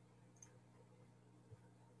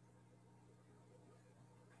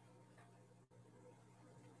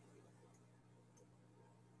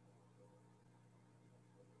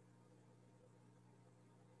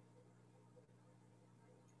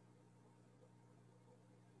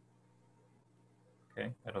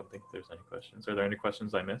 Okay, I don't think there's any questions. Are there any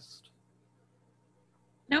questions I missed?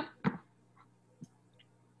 Nope.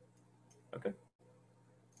 Okay.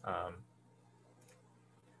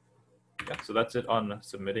 Yeah, so that's it on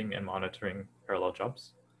submitting and monitoring parallel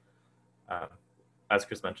jobs. As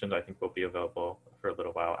Chris mentioned, I think we'll be available for a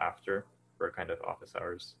little while after for kind of office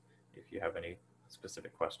hours if you have any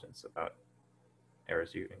specific questions about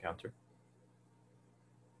errors you encounter.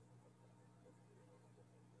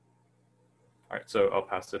 All right, so I'll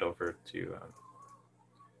pass it over to,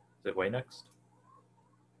 is it Wei next?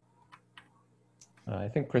 I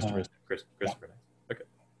think Christopher's. Christopher next. Okay.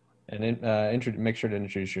 And make sure to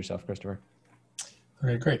introduce yourself, Christopher.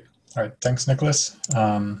 Okay, great. All right, thanks, Nicholas.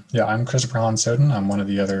 Yeah, I'm Christopher Soden. I'm one of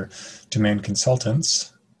the other domain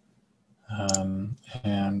consultants. And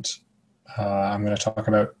I'm going to talk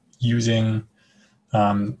about using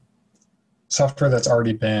software that's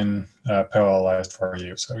already been parallelized for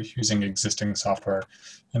you. So using existing software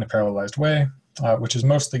in a parallelized way, which is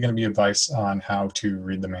mostly going to be advice on how to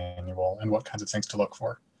read the manual and what kinds of things to look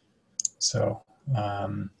for. So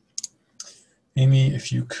Amy,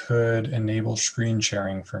 if you could enable screen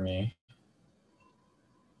sharing for me.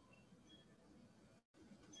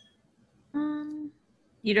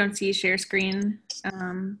 You don't see share screen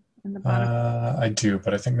in the bottom? I do,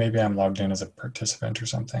 but I think maybe I'm logged in as a participant or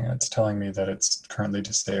something. It's telling me that it's currently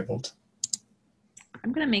disabled.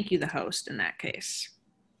 I'm going to make you the host in that case.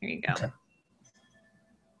 Here you go. Okay.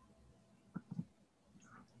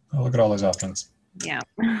 Oh, look at all those options. Yeah.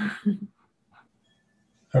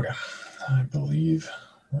 Okay. I believe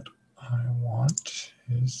what I want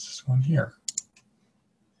is this one here.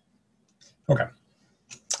 Okay.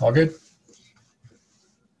 All good?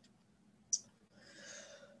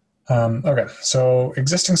 Okay, so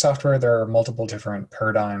existing software, there are multiple different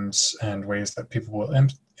paradigms and ways that people will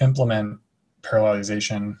implement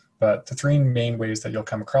parallelization, but the three main ways that you'll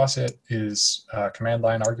come across it is command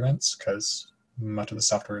line arguments, because much of the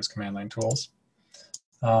software is command line tools.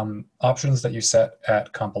 Options that you set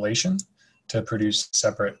at compilation to produce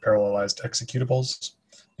separate parallelized executables,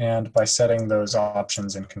 and by setting those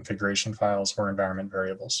options in configuration files or environment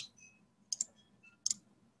variables.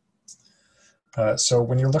 So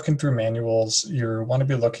when you're looking through manuals, you want to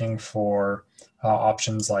be looking for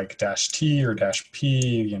options like -T or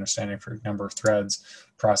 -P, you know, standing for number of threads,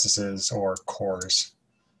 processes, or cores.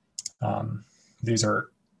 These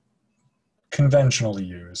are conventionally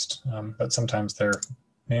used, but sometimes they're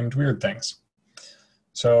named weird things.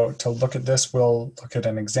 So to look at this, we'll look at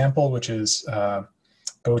an example, which is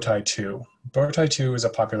Bowtie 2. Bowtie 2 is a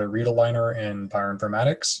popular read-aligner in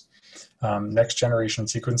bioinformatics. Next generation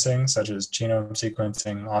sequencing, such as genome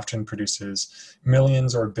sequencing, often produces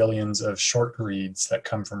millions or billions of short reads that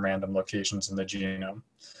come from random locations in the genome.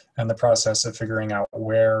 And the process of figuring out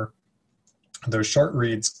where those short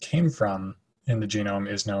reads came from in the genome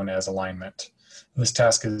is known as alignment. This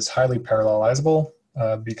task is highly parallelizable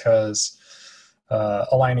because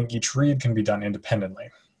aligning each read can be done independently.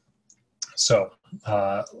 So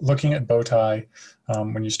looking at Bowtie,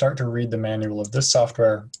 when you start to read the manual of this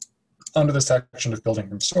software, under the section of building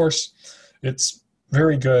from source, it's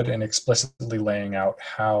very good in explicitly laying out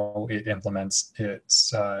how it implements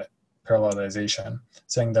its parallelization,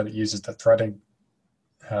 saying that it uses the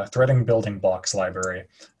threading building blocks library,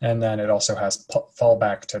 and then it also has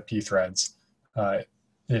fallback to pthreads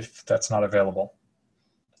if that's not available.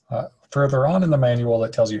 Further on in the manual,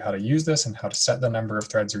 it tells you how to use this and how to set the number of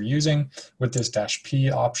threads you're using with this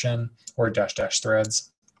 -P option or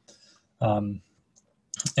 --threads.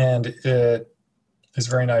 And it is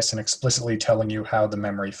very nice in explicitly telling you how the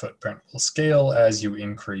memory footprint will scale as you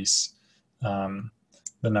increase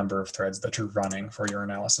the number of threads that you're running for your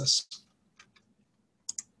analysis.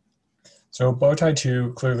 So Bowtie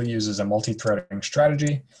 2 clearly uses a multi-threading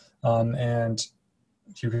strategy, and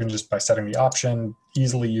you can just, by setting the option,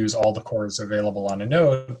 easily use all the cores available on a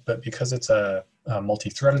node, but because it's a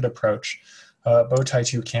multi-threaded approach, Bowtie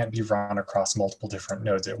 2 can't be run across multiple different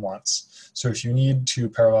nodes at once. So if you need to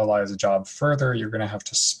parallelize a job further, you're going to have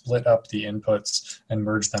to split up the inputs and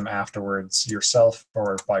merge them afterwards yourself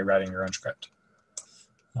or by writing your own script.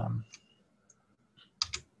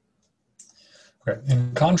 Okay.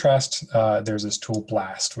 In contrast, there's this tool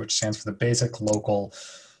BLAST, which stands for the Basic Local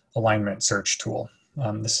Alignment Search Tool.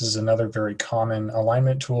 This is another very common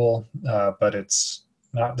alignment tool, but it's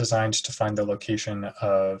not designed to find the location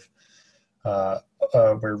of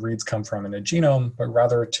where reads come from in a genome, but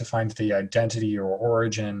rather to find the identity or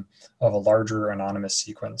origin of a larger anonymous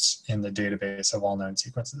sequence in the database of all known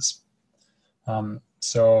sequences.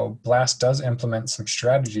 So BLAST does implement some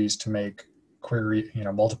strategies to make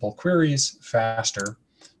multiple queries faster.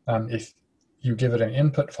 If you give it an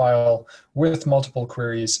input file with multiple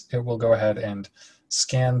queries, it will go ahead and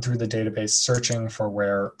scan through the database, searching for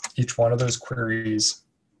where each one of those queries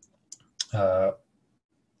has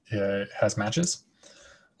matches.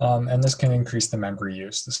 And this can increase the memory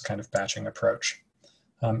use, this kind of batching approach.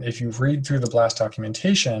 If you read through the BLAST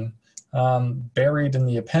documentation, buried in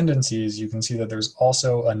the appendices, you can see that there's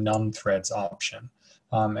also a num threads option.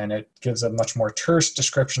 And it gives a much more terse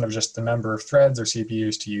description of just the number of threads or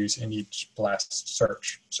CPUs to use in each BLAST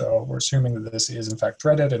search. So we're assuming that this is in fact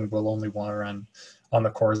threaded and will only want to run on the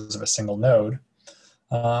cores of a single node.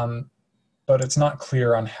 But it's not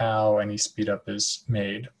clear on how any speedup is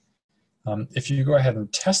made. If you go ahead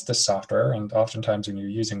and test this software, and oftentimes when you're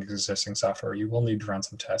using existing software, you will need to run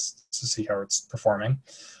some tests to see how it's performing.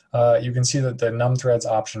 You can see that the num threads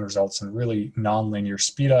option results in really nonlinear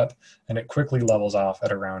speedup, and it quickly levels off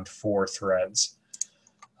at around 4 threads.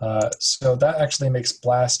 So that actually makes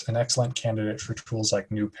BLAST an excellent candidate for tools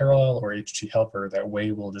like New Parallel or HT-Helper that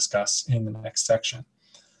Wei will discuss in the next section.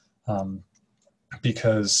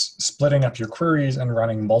 Because splitting up your queries and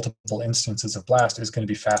running multiple instances of BLAST is going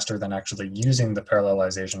to be faster than actually using the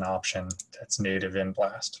parallelization option that's native in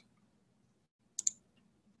BLAST.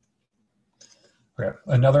 Okay.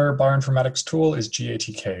 Another bioinformatics tool is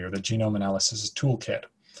GATK, or the Genome Analysis Toolkit.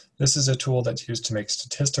 This is a tool that's used to make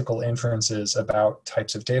statistical inferences about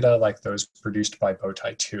types of data like those produced by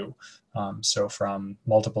Bowtie 2, so from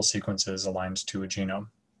multiple sequences aligned to a genome.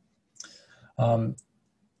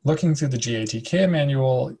 Looking through the GATK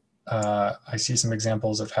manual, I see some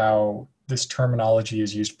examples of how this terminology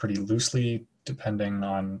is used pretty loosely depending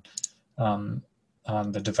on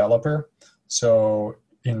the developer. So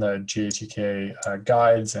in the GATK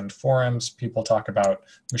guides and forums, people talk about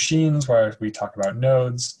machines, while we talk about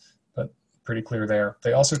nodes, but pretty clear there.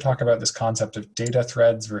 They also talk about this concept of data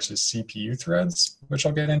threads versus CPU threads, which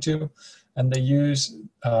I'll get into. And they use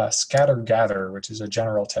scatter-gather, which is a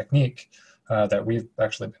general technique that we've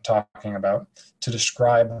actually been talking about to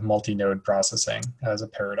describe multi-node processing as a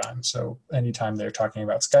paradigm. So anytime they're talking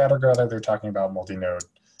about scatter-gather, they're talking about multi-node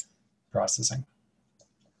processing.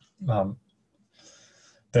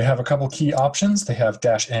 They have a couple key options. They have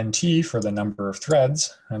 -NT for the number of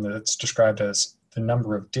threads, and it's described as the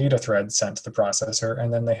number of data threads sent to the processor.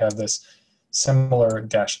 And then they have this similar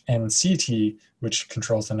 -NCT, which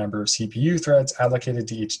controls the number of CPU threads allocated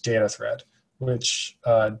to each data thread, which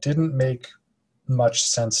didn't make much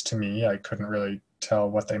sense to me. I couldn't really tell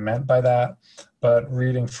what they meant by that, but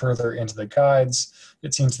reading further into the guides,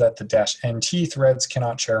 it seems that the -NT threads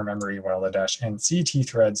cannot share memory while the -NCT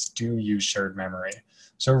threads do use shared memory.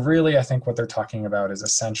 So really, I think what they're talking about is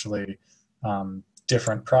essentially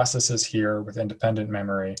different processes here with independent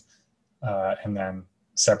memory and then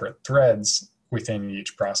separate threads within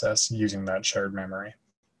each process using that shared memory.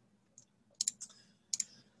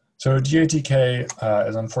 So GATK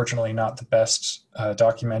is unfortunately not the best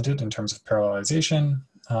documented in terms of parallelization,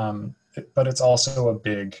 but it's also a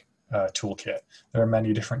big toolkit. There are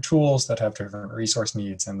many different tools that have different resource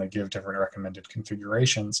needs, and they give different recommended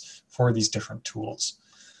configurations for these different tools.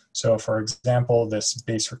 So for example, this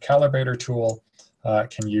base recalibrator tool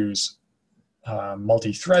can use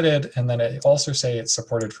multi-threaded, and then it also say it's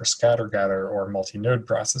supported for scatter-gather or multi-node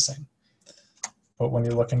processing. But when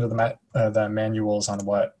you look into the manuals on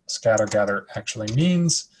what scatter-gather actually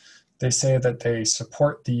means, they say that they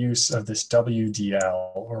support the use of this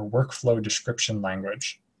WDL, or workflow description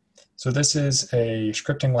language. So this is a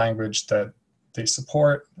scripting language that they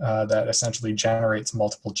support that essentially generates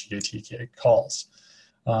multiple GATK calls.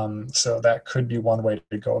 So that could be one way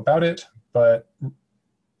to go about it, but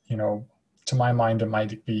you know, to my mind, it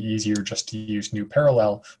might be easier just to use new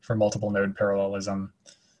parallel for multiple node parallelism,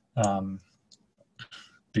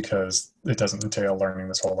 because it doesn't entail learning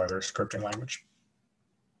this whole other scripting language.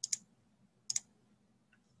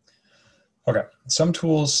 Okay, some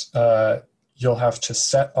tools you'll have to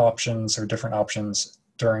set options or different options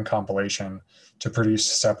during compilation to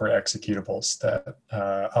produce separate executables that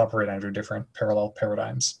operate under different parallel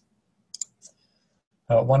paradigms.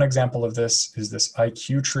 One example of this is this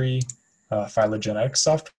IQ tree phylogenetics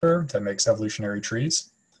software that makes evolutionary trees.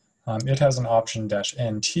 It has an option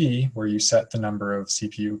 -NT where you set the number of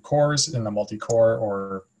CPU cores in the multi-core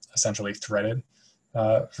or essentially threaded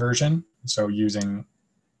version, so using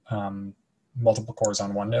multiple cores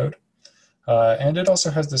on one node. And it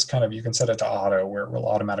also has this kind of, you can set it to auto, where it will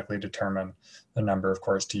automatically determine the number of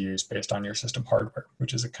cores to use based on your system hardware,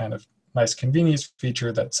 which is a kind of nice convenience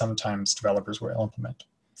feature that sometimes developers will implement.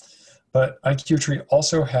 But IQtree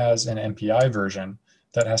also has an MPI version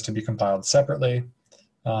that has to be compiled separately.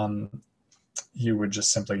 You would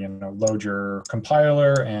just simply, load your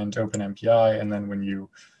compiler and open MPI, and then when you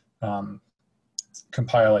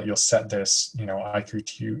compile it, you'll set this,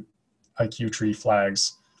 IQtree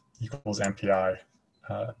flags equals MPI,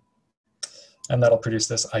 and that'll produce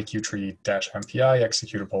this IQtree-MPI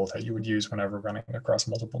executable that you would use whenever running across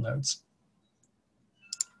multiple nodes.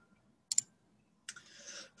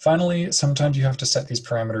 Finally, sometimes you have to set these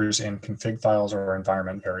parameters in config files or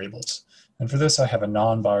environment variables. And for this, I have a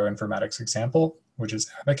non-bioinformatics example, which is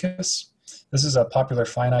Abacus. This is a popular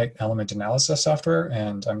finite element analysis software,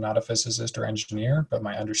 and I'm not a physicist or engineer, but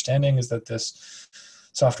my understanding is that this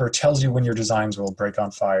software tells you when your designs will break on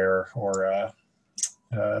fire or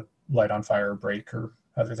light on fire, break, or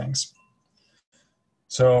other things.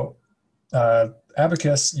 So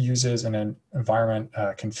Abacus uses an environment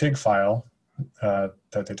config file that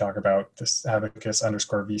they talk about, this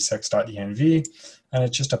abacus_v6.env, and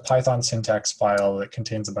it's just a Python syntax file that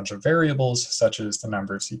contains a bunch of variables such as the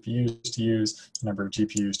number of CPUs to use, the number of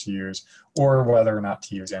GPUs to use, or whether or not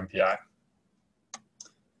to use MPI.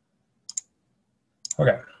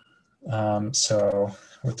 Okay, so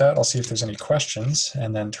with that, I'll see if there's any questions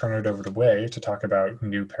and then turn it over to Wei to talk about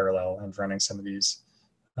new parallel and running some of these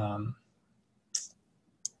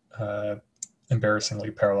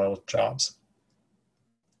embarrassingly parallel jobs.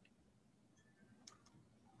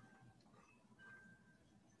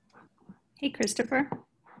 Hey, Christopher.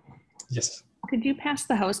 Yes. Could you pass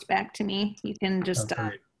the host back to me? You can just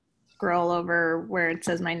scroll over where it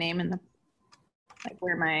says my name and like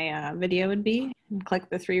where my video would be, and click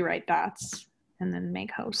the 3 right dots and then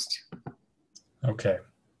make host. Okay.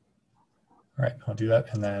 All right, I'll do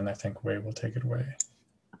that, and then I think Wei will take it away.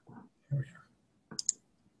 Here we are.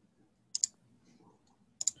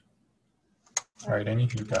 All right, Annie,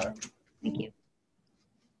 you got it. Thank you.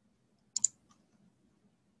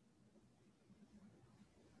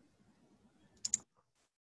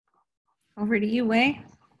 Over to you, Wei.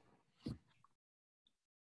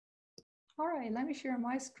 All right, let me share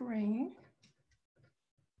my screen.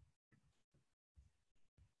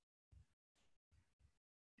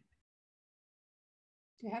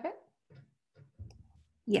 Do you have it?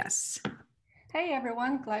 Yes. Hey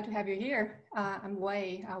everyone, glad to have you here. I'm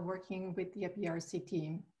Wei, working with the BRC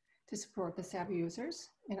team to support the Savio users.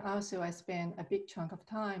 And also I spend a big chunk of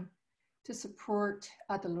time to support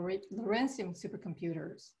the Lawrencium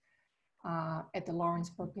supercomputers at the Lawrence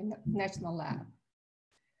Berkeley National Lab.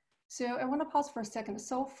 So I want to pause for a second.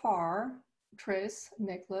 So far, Chris,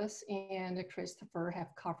 Nicholas, and Christopher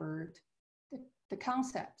have covered the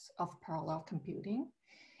concepts of parallel computing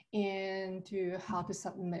and how to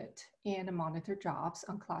submit and monitor jobs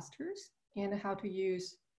on clusters, and how to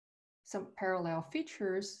use some parallel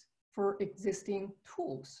features for existing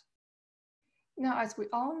tools. Now, as we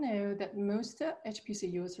all know that most HPC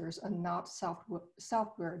users are not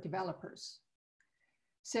software developers.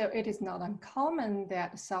 So it is not uncommon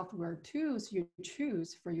that software tools you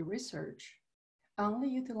choose for your research only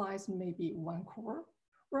utilize maybe one core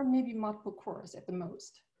or maybe multiple cores at the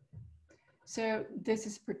most. So this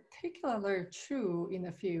is particularly true in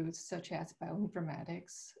the fields such as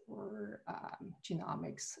bioinformatics or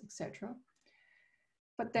genomics, etc.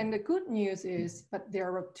 But then the good news is, but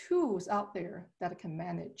there are tools out there that can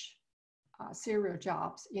manage serial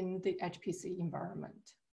jobs in the HPC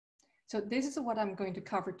environment. So this is what I'm going to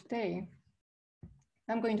cover today.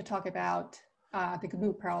 I'm going to talk about the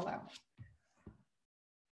GNU parallel.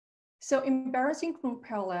 So embarrassing GNU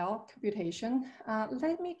parallel computation,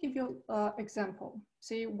 let me give you an example.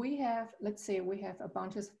 See, let's say we have a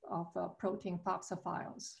bunch of protein FOXA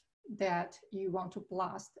files that you want to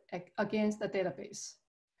blast against the database.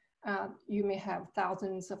 You may have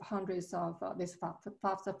thousands of hundreds of these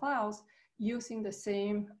FAFSA files using the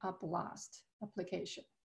same blast application.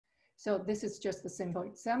 So this is just a simple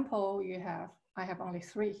example. I have only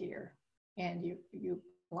 3 here, and you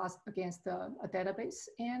blast against a database,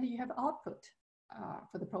 and you have output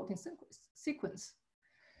for the protein sequence.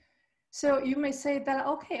 So you may say that,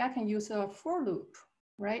 okay, I can use a for loop,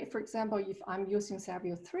 right? For example, if I'm using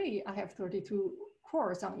Savio 3, I have 32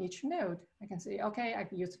 cores on each node. I can say, okay, I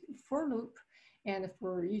can use for loop, and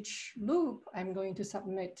for each loop, I'm going to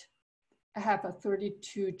submit, I have a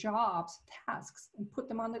 32 jobs, tasks, and put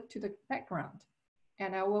them to the background.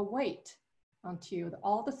 And I will wait until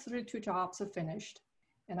all the 32 jobs are finished,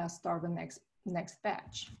 and I'll start the next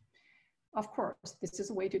batch. Of course, this is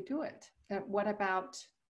a way to do it. And what about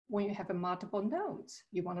when you have multiple nodes?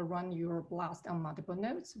 You want to run your blast on multiple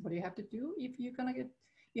nodes. What do you have to do? If you're gonna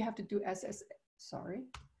you have to do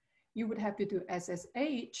you would have to do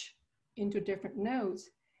SSH into different nodes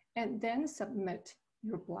and then submit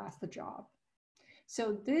your blast job.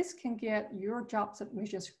 So this can get your job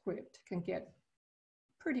submission script can get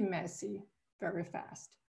pretty messy very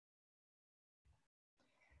fast.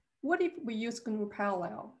 What if we use GNU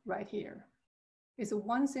parallel right here? It's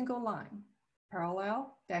one single line,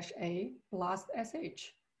 parallel -a blast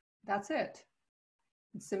sh. That's it.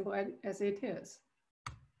 It's simple as it is.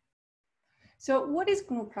 So what is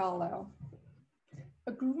GNU parallel?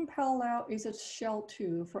 A GNU parallel is a shell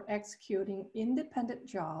tool for executing independent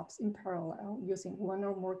jobs in parallel using one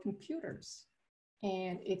or more computers.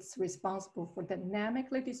 And it's responsible for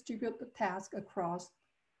dynamically distribute the task across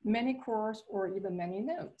many cores or even many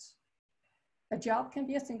nodes. A job can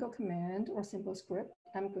be a single command or simple script.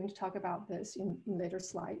 I'm going to talk about this in later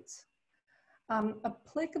slides.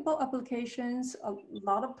 Applicable applications, a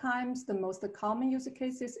lot of times the most common use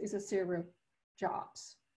cases is a serial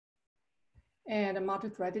jobs. And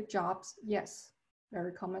multi-threaded jobs, yes,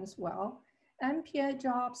 very common as well. MPI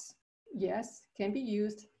jobs, yes, can be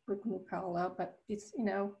used for GNU parallel, but it's,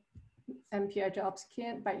 MPI jobs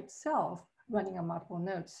can't by itself running on multiple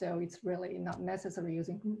nodes, so it's really not necessary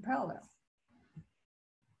using GNU parallel.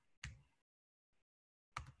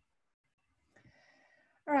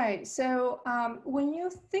 All right, so when you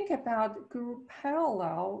think about GNU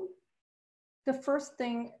parallel, the first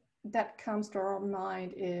thing that comes to our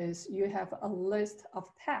mind is you have a list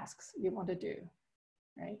of tasks you want to do,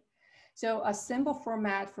 right? So a simple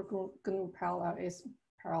format for GNU parallel is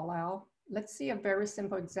parallel. Let's see a very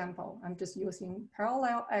simple example. I'm just using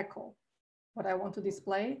parallel echo. What I want to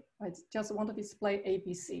display, I just want to display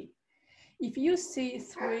ABC. If you see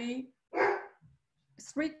three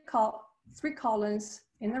columns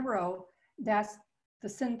in a row, that's the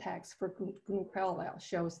syntax for GNU parallel,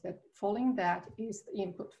 shows that following that is the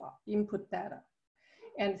input data.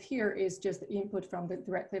 And here is just the input from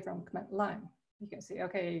directly from command line. You can see,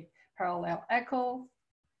 okay, parallel echo,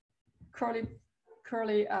 curly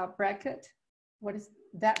bracket. What is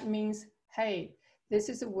that means? Hey, this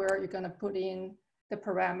is where you're gonna put in the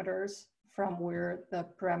parameters from where the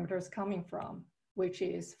parameters coming from, which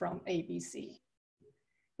is from ABC.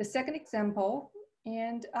 The second example,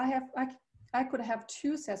 and I could have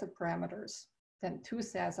 2 sets of parameters, then 2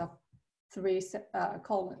 sets of 3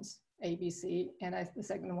 columns, ABC, and the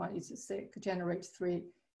second one is to say generate 3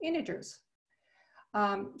 integers.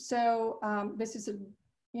 This is a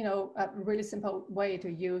really simple way to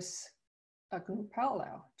use a GNU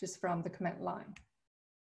parallel just from the command line.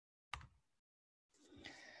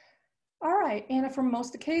 All right, and for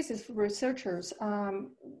most cases for researchers,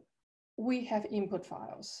 we have input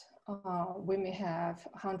files. We may have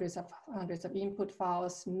hundreds of input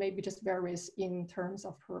files, maybe just varies in terms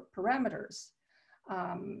of parameters,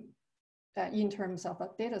 in terms of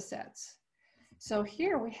data sets. So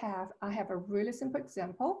here I have a really simple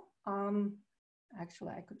example.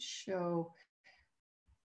 Actually, I could show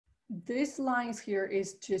these lines here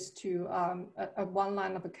is just to a one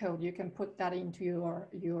line of a code. You can put that into your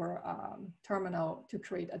terminal to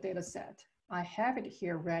create a data set. I have it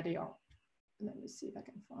here ready. Let me see if I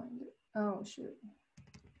can find it. Oh, shoot.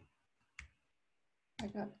 I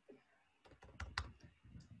got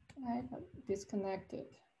disconnected.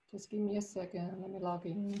 Just give me a second. Let me log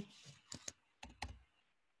in.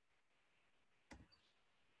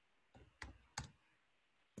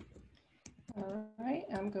 All right,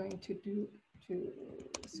 I'm going to do to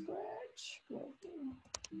scratch.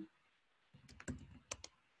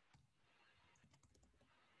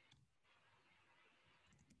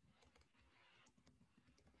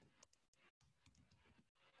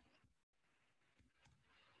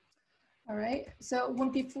 All right, so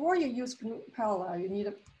before you use GNU parallel, you need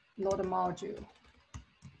load a module,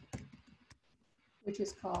 which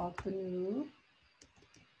is called GNU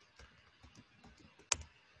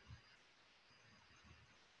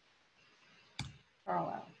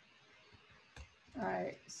parallel. All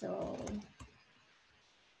right, so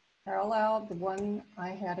parallel, the one I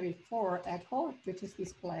had before, echo, which is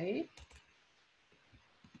display.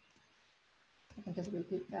 I can just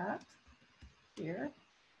repeat that here.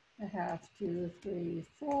 I have 2, 3,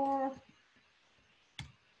 4.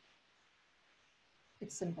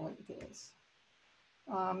 It's simple it is.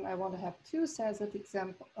 I want to have 2 sets of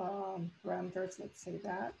example parameters, let's say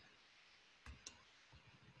that.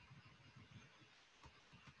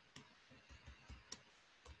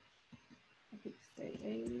 I could say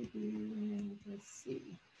A, B, and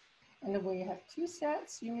C. And then when you have 2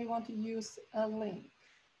 sets, you may want to use a link.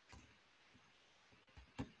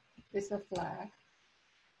 This is a flag.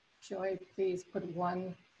 Joy, please put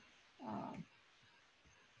one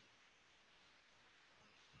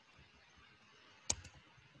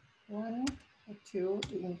or 2,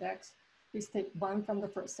 the index. Please take 1 from the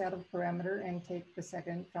first set of parameter and take the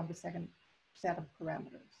second from the second set of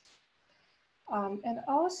parameters. And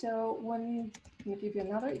also, when let me give you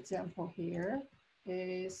another example here,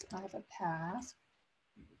 is I have a task.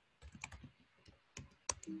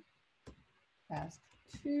 Task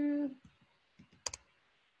 2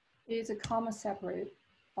 is a comma separate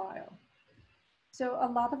file. So a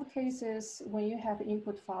lot of cases, when you have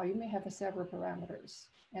input file, you may have several parameters.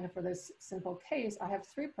 And for this simple case, I have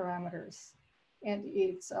 3 parameters, and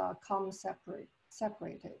it's comma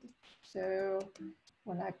separated. So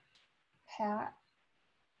when I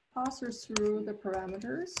parser through the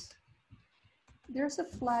parameters, there's a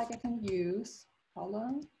flag I can use,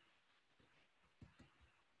 colon,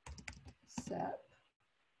 sep.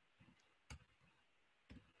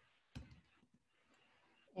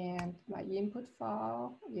 And my input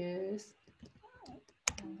file is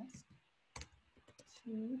task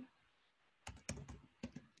 2.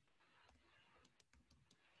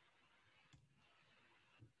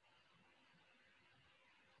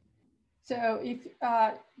 So if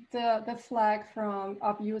the flag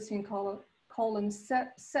of using colon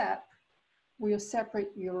sep will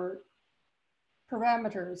separate your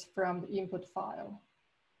parameters from the input file.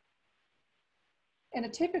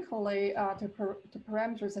 And typically, the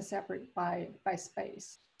parameters are separated by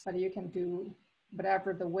space, but you can do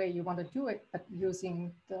whatever the way you want to do it, but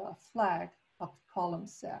using the flag of column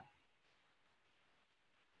sep.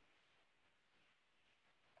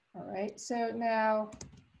 All right, so now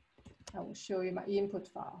I will show you my input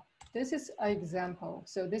file. This is an example.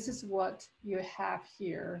 So this is what you have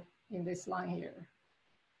here in this line here.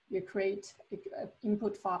 You create an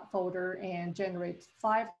input folder and generate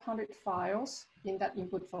 500 files in that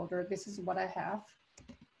input folder. This is what I have.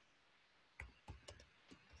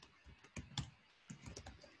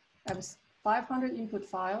 I have 500 input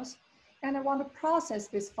files, and I want to process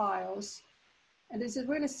these files. And this is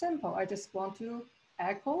really simple. I just want to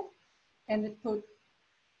echo and put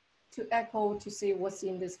to echo to see what's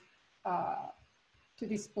in this, to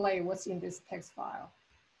display what's in this text file.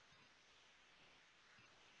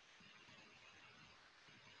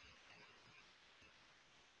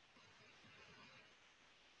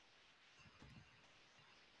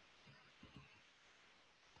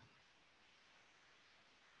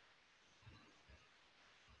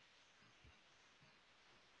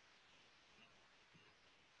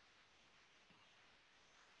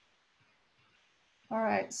 All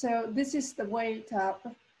right, so this is the way to have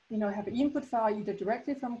an input file either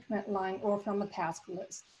directly from command line or from a task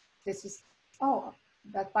list. This is,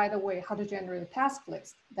 that by the way, how to generate a task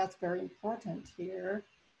list. That's very important here.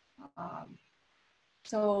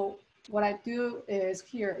 So what I do is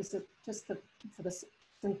here is for the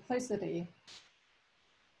simplicity,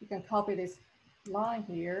 you can copy this line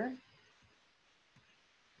here.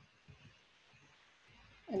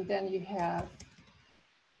 And then you have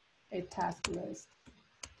a task list.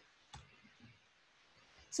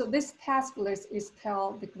 So this task list is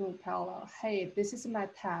tell the GNU parallel, hey, this is my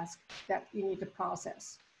task that you need to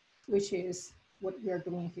process, which is what we are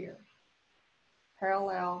doing here.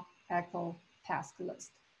 Parallel echo task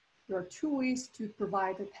list. There are 2 ways to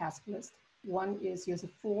provide a task list. One is use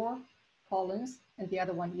 4 colons, and the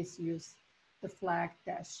other one is use the flag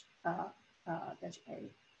dash A.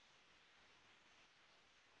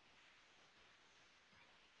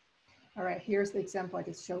 All right, here's the example I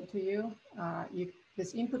just showed to you.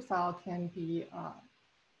 This input file can be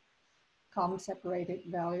comma separated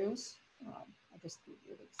values. I just give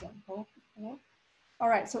you the example. All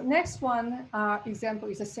right, so next one example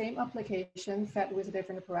is the same application fed with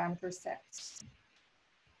different parameter sets.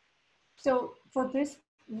 So for this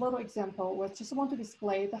little example was just want to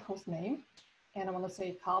display the host name, and I want to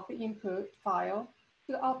say copy input file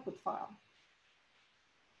to the output file.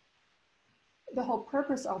 The whole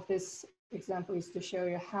purpose of this example is to show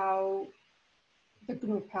you how the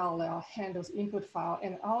GNU parallel handles input file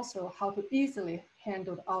and also how to easily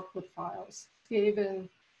handle the output files. Given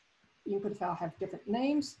input file have different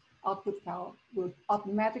names, output file will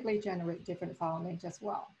automatically generate different file names as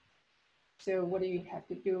well. So what you have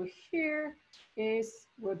to do here is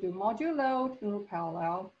we'll do module load GNU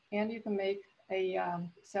parallel, and you can make a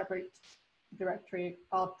separate directory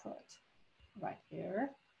output right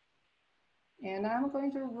here. And I'm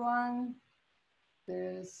going to run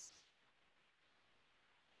this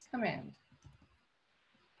command.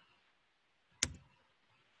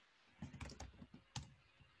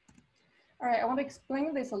 All right, I want to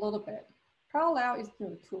explain this a little bit. Parallel is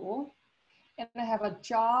the tool, and I have a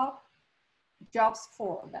jobs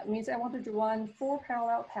for. That means I want to run 4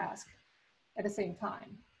 parallel tasks at the same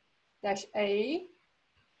time. -A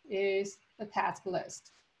is the task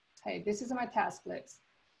list. Hey, this is my task list.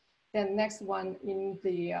 Then next one in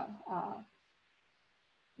the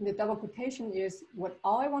double quotation is what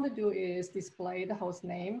all I want to do is display the host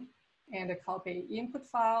name and copy input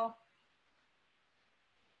file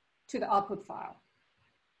to the output file.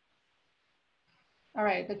 All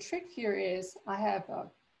right, the trick here is I have a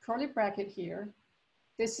curly bracket here.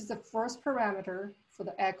 This is the first parameter for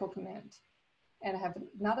the echo command. And I have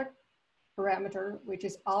another parameter, which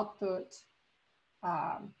is output.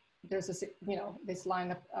 There's a, this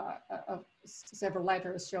line of several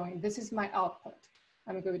letters showing this is my output.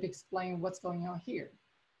 I'm going to explain what's going on here.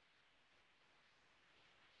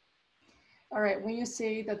 All right, when you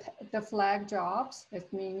see the flag jobs,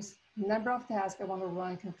 it means number of tasks I want to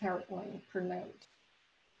run concurrently per node.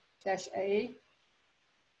 -A,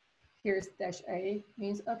 here's -A,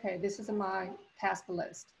 means, okay, this is my task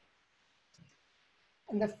list.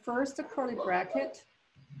 And the first curly bracket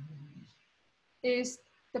is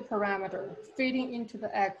the parameter feeding into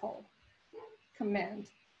the echo command.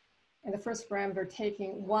 And the first parameter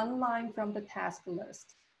taking one line from the task list,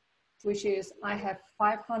 which is I have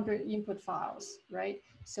 500 input files, right?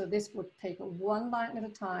 So this would take one line at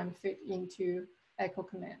a time, fit into echo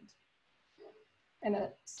command. And the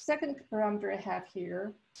second parameter I have here,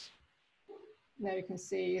 now you can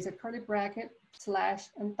see is a curly bracket,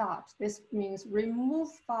 / and dot. This means remove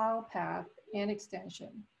file path and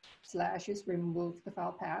extension. / is remove the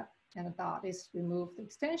file path, and a dot is remove the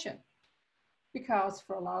extension. Because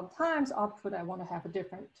for a lot of times output, I want to have a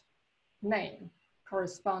different name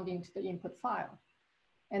corresponding to the input file.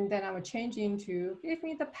 And then I would change into, give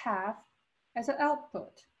me the path as an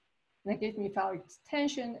output. And it gives me file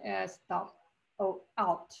extension as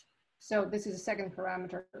 .out. So this is the second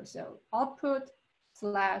parameter. So output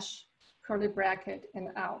 / curly bracket and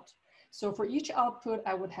out. So for each output,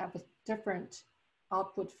 I would have a different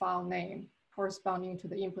output file name corresponding to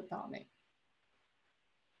the input file name.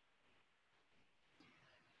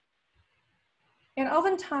 And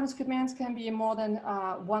oftentimes commands can be more than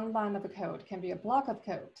one line of code, can be a block of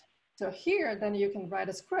code. So here, then you can write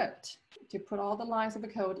a script to put all the lines of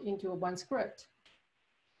the code into one script.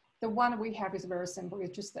 The one we have is very simple.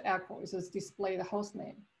 It's just the echo. It's just display the host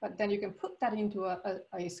name. But then you can put that into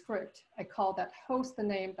a script. I call that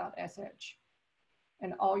hostname.sh.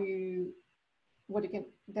 And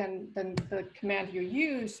then the command you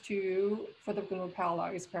use for the GNU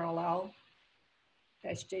parallel is parallel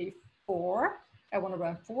 -J4. I want to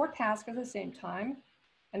run 4 tasks at the same time.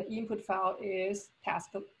 And the input file is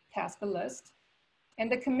task list.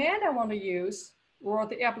 And the command I want to use, or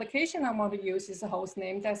the application I want to use, is the host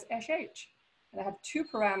name -sh. And I have 2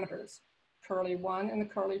 parameters, curly 1 and the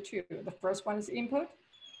curly 2. The first one is input.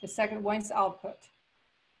 The second one is output.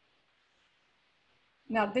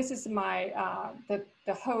 Now this is my,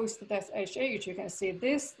 the host -sh. You can see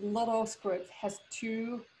this little script has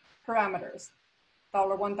 2 parameters,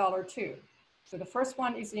 $1, $2. So the first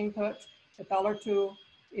one is input, the $2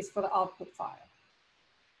 is for the output file.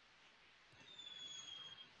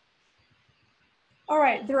 All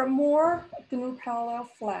right, there are more GNU parallel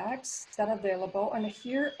flags that are available, and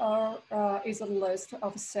here is a list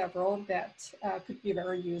of several that could be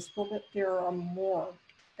very useful, but there are more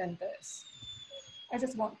than this. I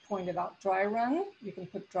just want to point it out. Dry run, you can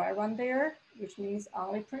put dry run there, which means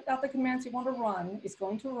only print out the commands you want to run. It's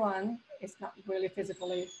going to run. It's not really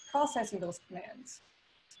physically processing those commands.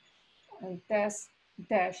 And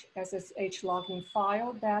 -SSH logging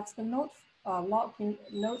file, that's the logging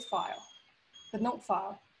node file. The node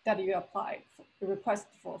file that you applied the request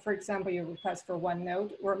for. For example, you request for 1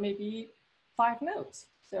 node or maybe 5 nodes.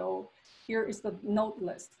 So here is the node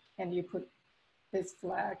list, and you put this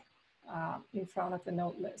flag in front of the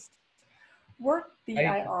node list. Work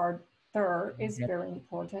dir dir is very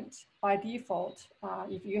important. By default,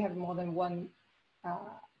 if you have more than one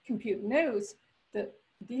compute nodes, the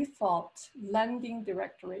default landing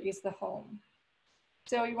directory is the home.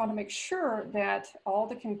 So you want to make sure that all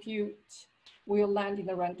the compute will land in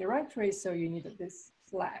the right directory, so you need this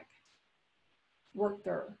flag, work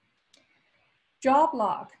dir. Job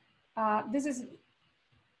log, this is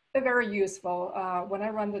very useful. When I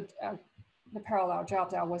run the parallel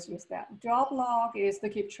jobs, I always use that. Job log is to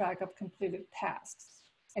keep track of completed tasks,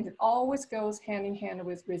 and it always goes hand in hand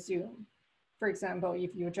with resume. For example,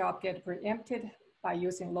 if your job gets preempted by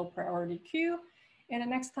using low priority queue, and the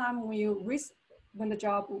next time when the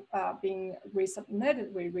job being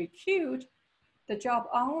resubmitted, requeued, the job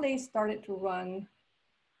only started to run,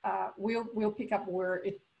 we'll pick up where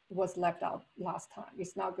it was left out last time.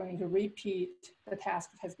 It's not going to repeat the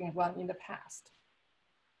task that has been run in the past.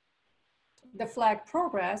 The flag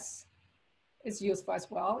progress is useful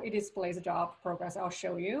as well. It displays the job progress. I'll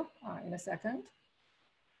show you in a second.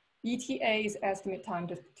 ETA is estimate time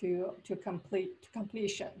to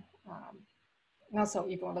completion. Also,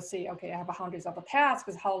 if you want to see, okay, I have hundreds of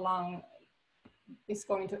tasks, how long it's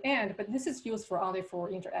going to end, but this is useful only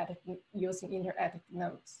for using interactive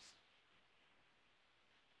nodes.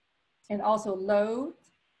 And also load,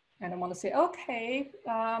 and I want to say, okay,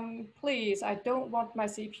 please, I don't want my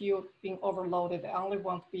CPU being overloaded. I only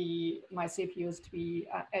want my CPUs to be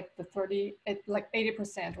at like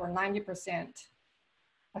 80% or 90%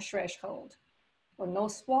 a threshold. Or no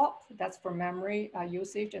swap, that's for memory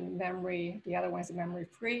usage, and memory, the other one is memory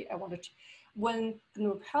free. I want to, when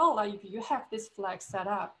GNU Parallel, if you have this flag set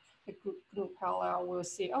up, the GNU Parallel will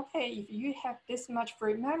see, okay, if you have this much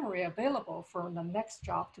free memory available for the next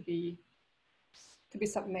job to be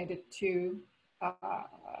submitted to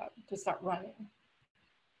start running.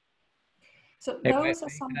 So those are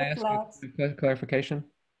some of the flags. Clarification?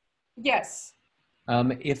 Yes.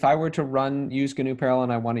 If I were to use GNU Parallel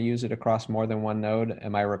and I want to use it across more than one node,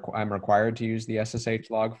 I'm required to use the SSH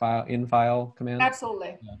log file command?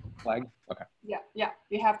 Absolutely. Flag? Okay. Yeah,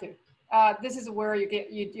 you have to. This is where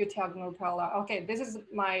you tell GNU Parallel, okay, this is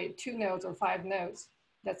my 2 nodes or 5 nodes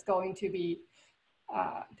that's going to be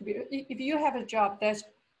if you have a job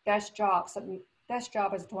dash job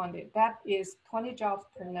is 20, that is 20 jobs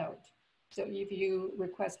per node. So if you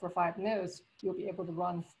request for 5 nodes, you'll be able to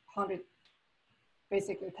run 100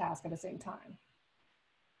 basically tasks at the same time.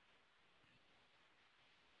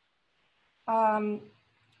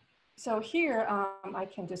 So here I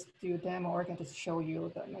can just do a demo, or I can just show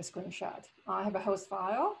you my screenshot. I have a host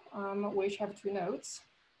file which have 2 nodes.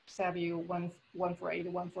 Savio 148,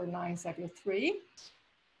 149, Savio 3.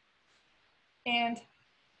 And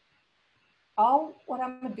what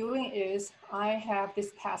I'm doing is I have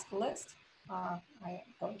this task list. I am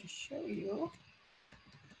going to show you.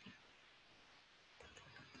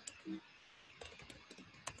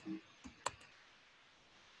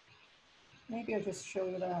 Maybe I'll just show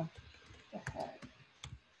you the head.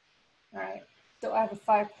 All right, so I have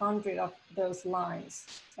 500 of those lines.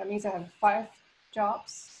 That means I have 5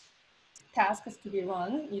 jobs, tasks to be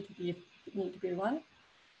run, need to be run.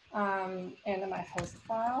 And then my host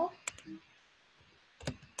file,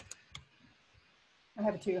 I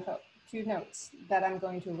have two nodes that I'm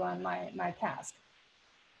going to run my task.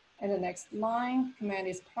 And the next line command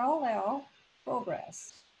is parallel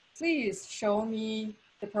progress. Please show me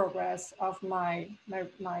the progress of my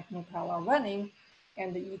GNU Parallel running,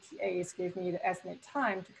 and the ETAs give me the estimate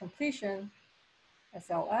time to completion.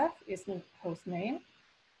 SLF is the host name.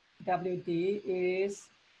 WD is,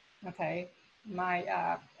 okay,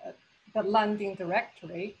 my the landing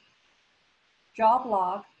directory. Job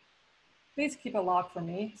log, please keep a log for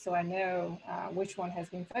me so I know which one has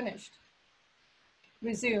been finished.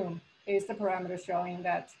 Resume is the parameter showing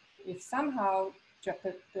that if somehow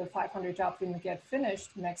the 500 jobs didn't get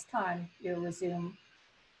finished, next time you'll resume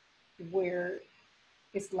where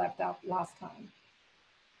it's left out last time.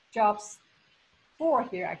 Jobs 4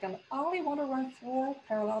 here, I can only want to run 4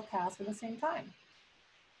 parallel tasks at the same time.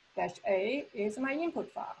 -A is my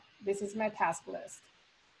input file. This is my task list.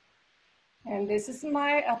 And this is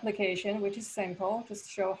my application, which is simple, just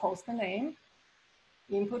show host name,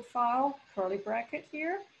 input file, curly bracket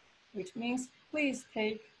here, which means please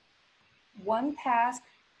take 1 task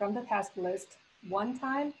from the task list, 1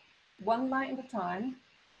 time, 1 line at a time,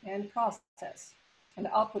 and process. And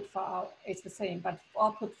the output file is the same, but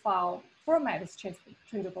output file format is changed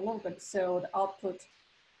a little bit, so the output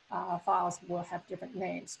files will have different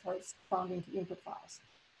names corresponding to input files.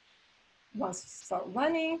 Once you start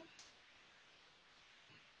running,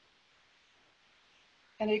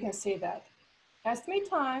 And you can see that estimate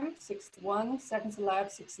time, 61 seconds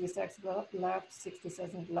left, 60 seconds left, 60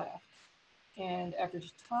 seconds left. And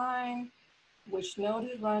average time, which node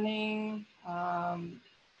is running,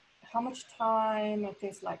 how much time, and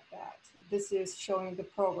things like that. This is showing the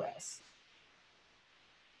progress.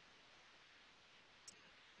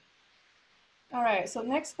 All right, so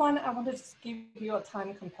next one, I want to just give you a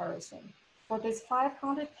time comparison. For these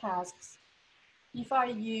 500 tasks, if I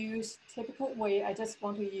use typical way, I just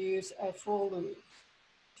want to use a for loop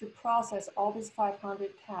to process all these 500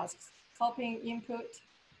 tasks, copying input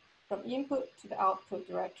from input to the output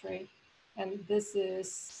directory. And this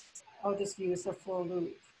is, I'll just use a for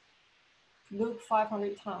loop. Loop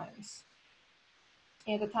 500 times.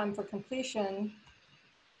 And the time for completion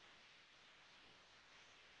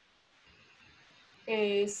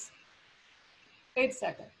is 8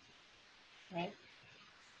 seconds, right?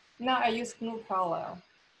 Now I use GNU Parallel.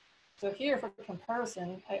 So here for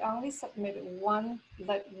comparison, I only submitted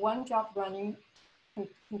let one job running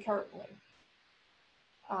concurrently.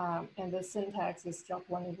 And the syntax is job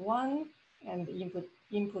 1 is 1, and the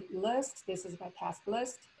input list, this is my task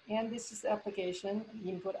list, and this is the application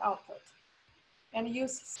input output. And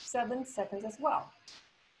use 7 seconds as well.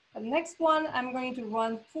 The next one, I'm going to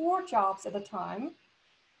run 4 jobs at a time.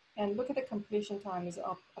 And look at the completion time is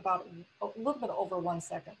up about a little bit over 1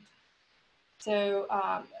 second. So,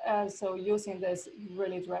 so using this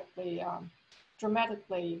really directly,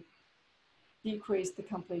 dramatically decrease the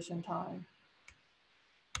completion time.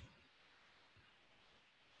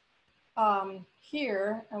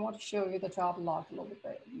 Here, I want to show you the job log a little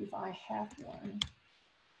bit. If I have one,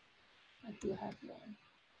 I do have one.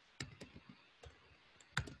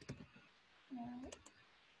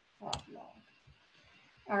 Job log.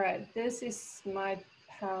 All right, this is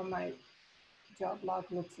how my job log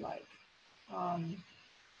looks like.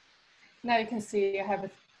 Now you can see I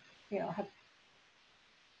have,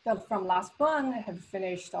 from last one, I have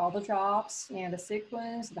finished all the jobs and the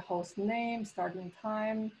sequence, the host name, starting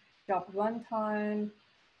time, job runtime.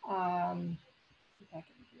 If I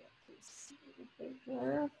can get this a little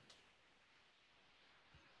bigger.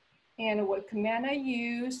 And what command I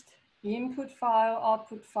used, input file,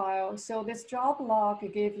 output file. So this job log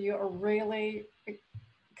gave you a really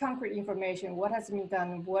concrete information, what has been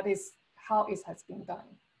done, how it has been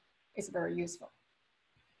done. It's very useful.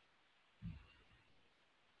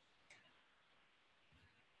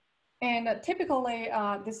 And typically,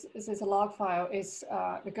 this is a log file.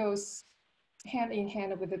 It goes hand in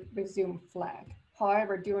hand with the resume flag.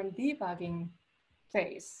 However, during debugging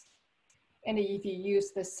phase, and if you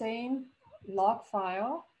use the same log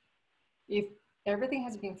file, if everything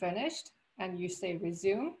has been finished and you say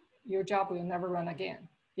resume, your job will never run again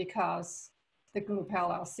because the GNU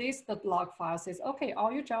Parallel sees the log file, says, okay,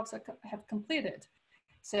 all your jobs have completed.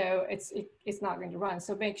 So it's not going to run.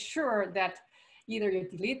 So make sure that either you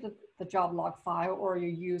delete the job log file or you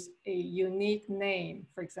use a unique name,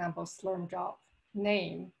 for example, slurm job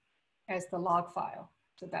name as the log file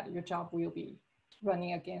so that your job will be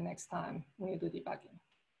running again next time when you do debugging.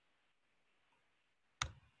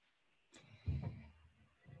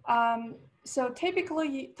 So typical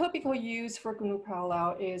use for GNU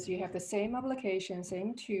Parallel is you have the same application,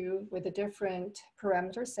 same tool with a different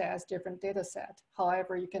parameter sets, different data set.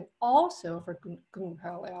 However, you can also for GNU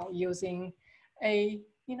Parallel using I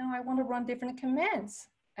want to run different commands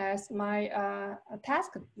as my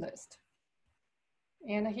task list.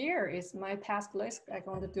 And here is my task list. I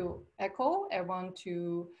want to do echo. I want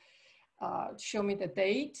to show me the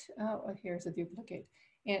date. Oh, here's a duplicate.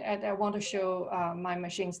 And I want to show my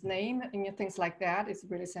machine's name and things like that. It's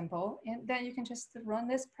really simple. And then you can just run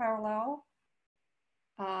this parallel.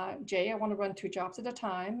 I want to run 2 jobs at a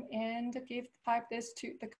time and pipe this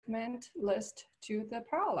to the command list to the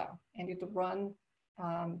parallel. And you run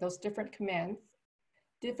those different commands,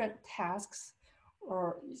 different tasks,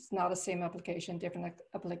 or it's not the same application, different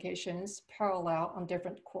applications parallel on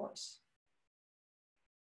different cores.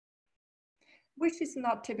 Which is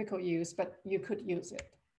not typical use, but you could use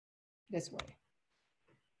it this way.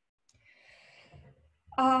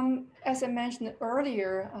 As I mentioned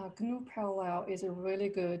earlier, GNU Parallel is really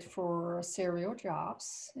good for serial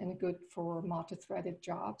jobs and good for multi-threaded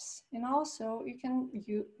jobs. And also you can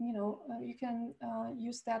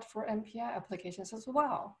use that for MPI applications as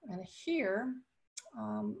well. And here,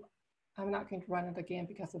 I'm not going to run it again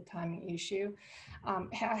because of timing issue.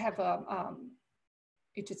 I have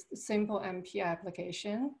it's just a simple MPI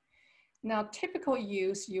application. Now, typical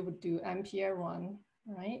use, you would do MPI run,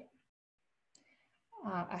 right?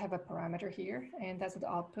 I have a parameter here, and that's the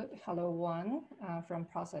output, hello one, from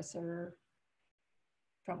processor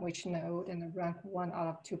from which node and then rank 1 out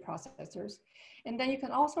of 2 processors. And then you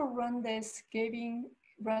can also run this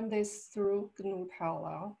through GNU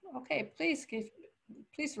parallel. Okay, please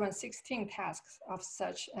run 16 tasks of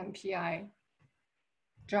such MPI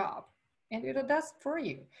job, and it does for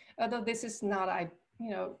you. Although this is not,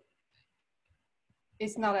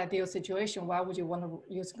 it's not an ideal situation. Why would you want to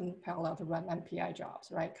use GNU parallel to run MPI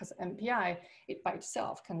jobs, right? Because MPI, it by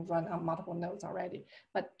itself can run on multiple nodes already,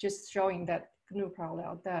 but just showing that GNU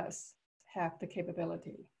parallel does have the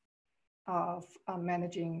capability of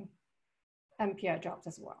managing MPI jobs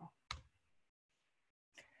as well.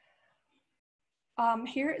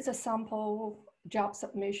 Here is a sample job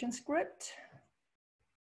submission script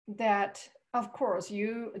that, of course,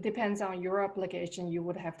 depends on your application. You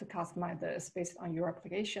would have to customize this based on your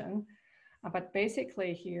application. But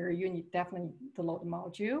basically here, you need definitely to load the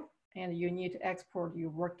module, and you need to export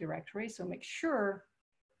your work directory. So make sure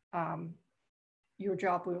your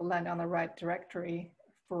job will land on the right directory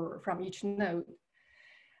from each node.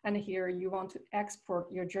 And here you want to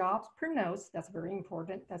export your jobs per nodes. That's very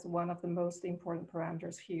important. That's one of the most important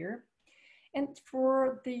parameters here. And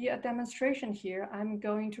for the demonstration here, I'm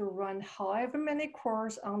going to run however many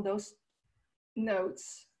cores on those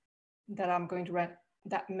nodes that I'm going to run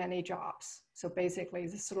that many jobs. So basically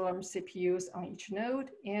the Slurm CPUs on each node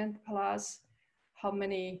and plus how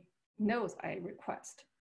many nodes I request,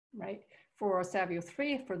 right? For Savio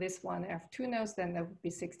 3, for this one, I have 2 nodes, then there would be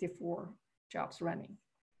 64 jobs running.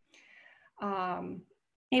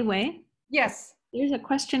 Hey, Wei. Yes. There's a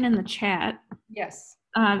question in the chat. Yes.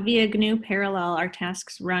 Via GNU parallel, are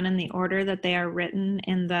tasks run in the order that they are written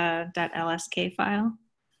in the .lsk file?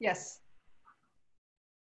 Yes.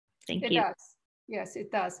 Thank you. It does. Yes,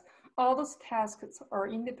 it does. All those tasks are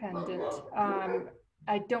independent.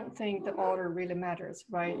 I don't think the order really matters,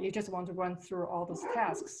 right? You just want to run through all those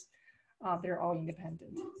tasks. They're all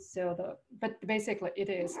independent. So but basically it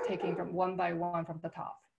is taking from one by one from the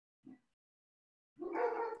top.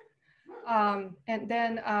 And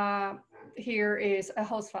then here is a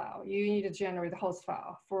host file. You need to generate a host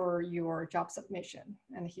file for your job submission.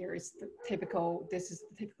 And here is the typical, this is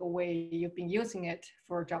the typical way you've been using it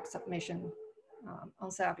for job submission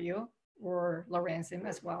on Savio or Lorenzim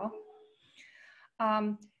as well.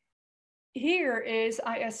 Here is,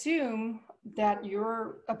 I assume that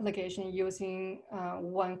your application using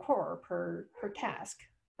 1 core per task,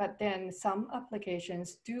 but then some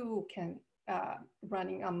applications can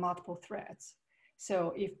running on multiple threads.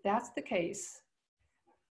 So if that's the case,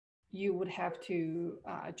 you would have to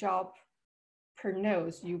job per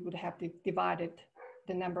nodes, you would have to divide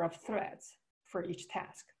the number of threads for each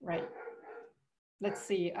task, right? Let's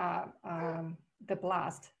see, the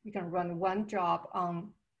blast, you can run 1 job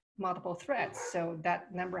on multiple threads. So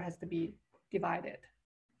that number has to be divided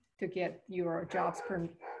to get your jobs per,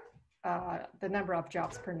 the number of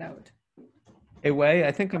jobs per node. Hey, Wei,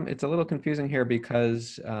 I think it's a little confusing here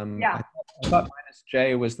because Yeah. I thought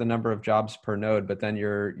 -j was the number of jobs per node, but then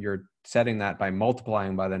you're setting that by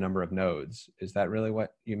multiplying by the number of nodes. Is that really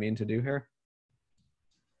what you mean to do here?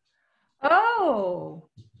 Oh,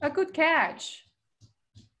 a good catch.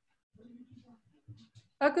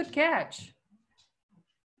 A good catch.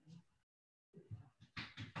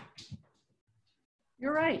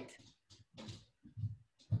 You're right.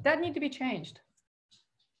 That need to be changed.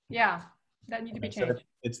 Yeah, that need to be changed. So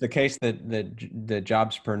it's the case that the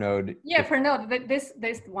jobs per node. Yeah, per node.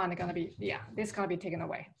 This one is gonna be, yeah, this is gonna be taken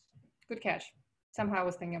away. Good catch. Somehow I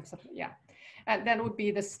was thinking of something. Yeah, and that would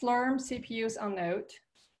be the Slurm CPUs on node,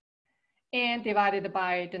 and divided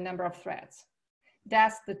by the number of threads.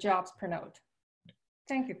 That's the jobs per node.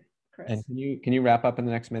 Thank you, Chris. And can you wrap up in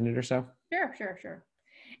the next minute or so? Sure.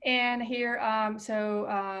 And here, so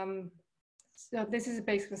this is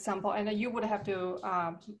basically a sample, and then you would have to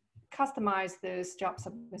customize this job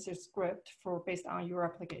submission script based on your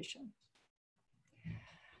application.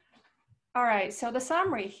 All right, so the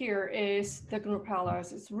summary here is the GNU parallel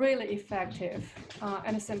is really effective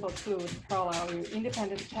and a simple tool to parallel your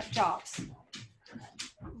independent jobs.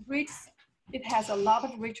 It has a lot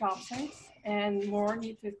of rich options and more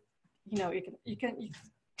need to, you can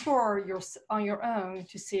explore on your own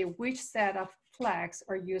to see which set of flags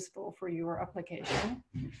are useful for your application.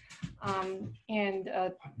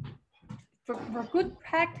 For good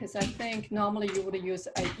practice, I think normally you would use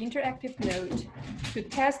an interactive node to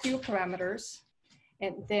test your parameters,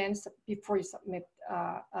 and then before you submit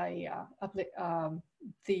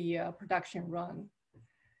the production run.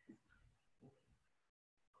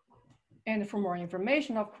 And for more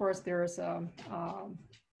information, of course, there's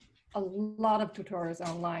a lot of tutorials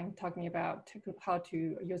online talking about how to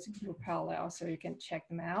use GNU parallel, so you can check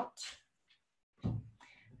them out.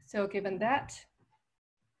 So given that,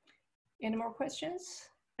 any more questions?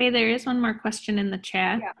 Hey, there is one more question in the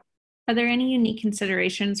chat. Yeah. Are there any unique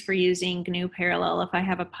considerations for using GNU Parallel if I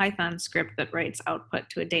have a Python script that writes output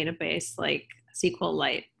to a database like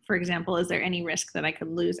SQLite? For example, is there any risk that I could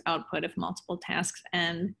lose output if multiple tasks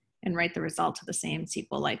end and write the result to the same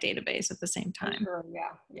SQLite database at the same time? Sure,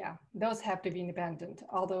 yeah. Those have to be independent.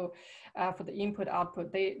 Although for the input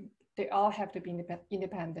output, they all have to be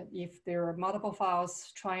independent. If there are multiple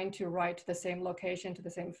files trying to write to the same location to the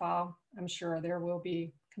same file, I'm sure there will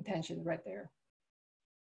be contention right there.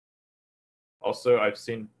 Also, I've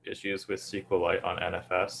seen issues with SQLite on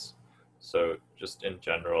NFS. So just in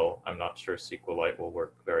general, I'm not sure SQLite will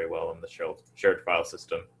work very well in the shared file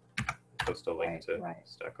system. Post a link to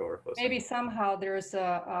Stack Overflow. Maybe somehow there's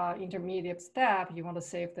a intermediate step. You want to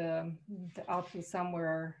save the output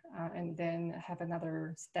somewhere and then have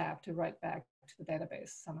another step to write back to the database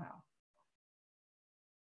somehow.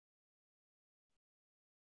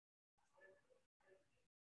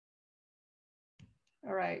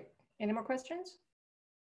 All right, any more questions?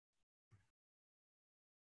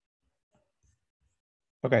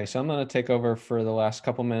 Okay, so I'm going to take over for the last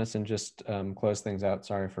couple minutes and just close things out.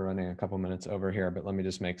 Sorry for running a couple minutes over here, but let me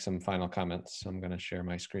just make some final comments. I'm going to share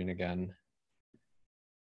my screen again.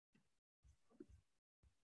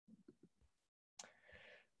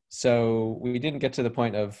 So we didn't get to the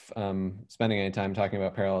point of spending any time talking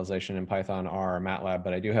about parallelization in Python, R, or MATLAB,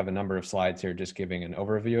 but I do have a number of slides here just giving an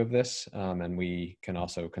overview of this, and we can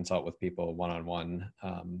also consult with people one-on-one,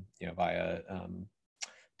 via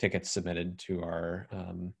tickets submitted to our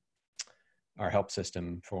help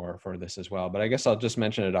system for this as well. But I guess I'll just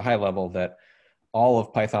mention at a high level that all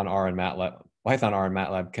of Python, R, and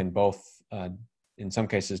MATLAB can both, in some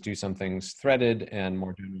cases, do some things threaded, and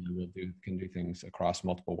more generally can do things across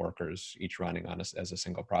multiple workers, each running on as a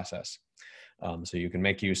single process. So you can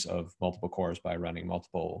make use of multiple cores by running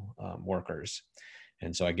multiple workers.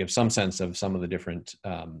 And so I give some sense of some of the different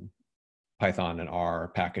Python and R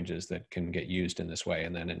packages that can get used in this way.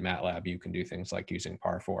 And then in MATLAB, you can do things like using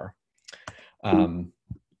par4.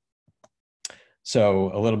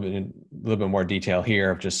 So a little bit more detail here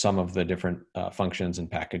of just some of the different functions and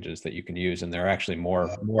packages that you can use. And there are actually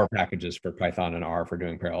more packages for Python and R for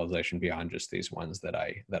doing parallelization beyond just these ones that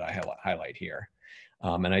I highlight here.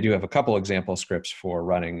 And I do have a couple example scripts for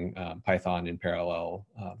running Python in parallel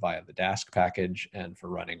via the Dask package, and for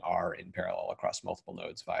running R in parallel across multiple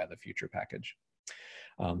nodes via the Future package.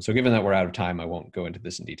 So given that we're out of time, I won't go into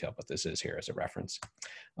this in detail, but this is here as a reference.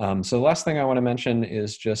 So the last thing I want to mention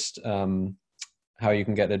is just how you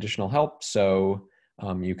can get additional help. So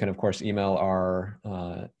you can, of course, email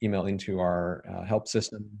into our help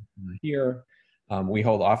system here. We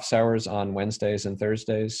hold office hours on Wednesdays and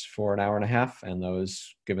Thursdays for an hour and a half, and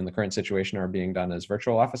those, given the current situation, are being done as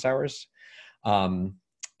virtual office hours.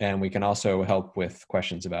 And we can also help with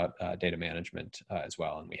questions about data management as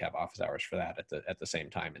well, and we have office hours for that at the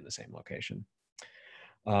same time in the same location.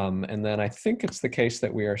 And then I think it's the case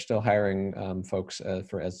that we are still hiring folks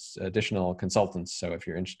as additional consultants. So if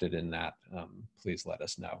you're interested in that, please let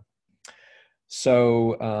us know.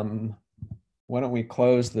 So why don't we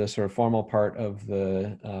close the sort of formal part of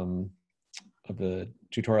the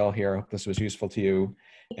tutorial here. I hope this was useful to you.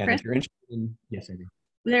 And Chris, if you're interested in, yes, Amy.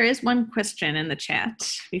 There is one question in the chat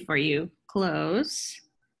before you close.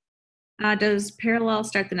 Does parallel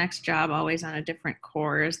start the next job always on a different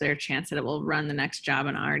core? Is there a chance that it will run the next job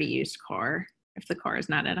on an already used core if the core is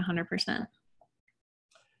not at 100%?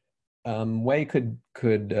 Wei could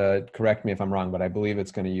correct me if I'm wrong, but I believe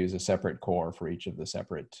it's going to use a separate core for each of the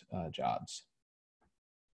separate jobs.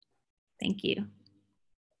 Thank you.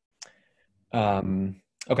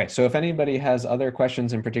 Okay, so if anybody has other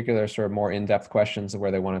questions, in particular, sort of more in-depth questions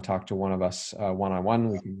where they want to talk to one of us one-on-one,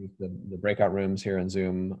 we can use the breakout rooms here in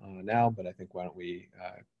Zoom now, but I think why don't we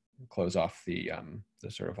close off the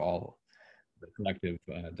sort of all the collective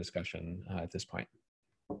discussion at this point.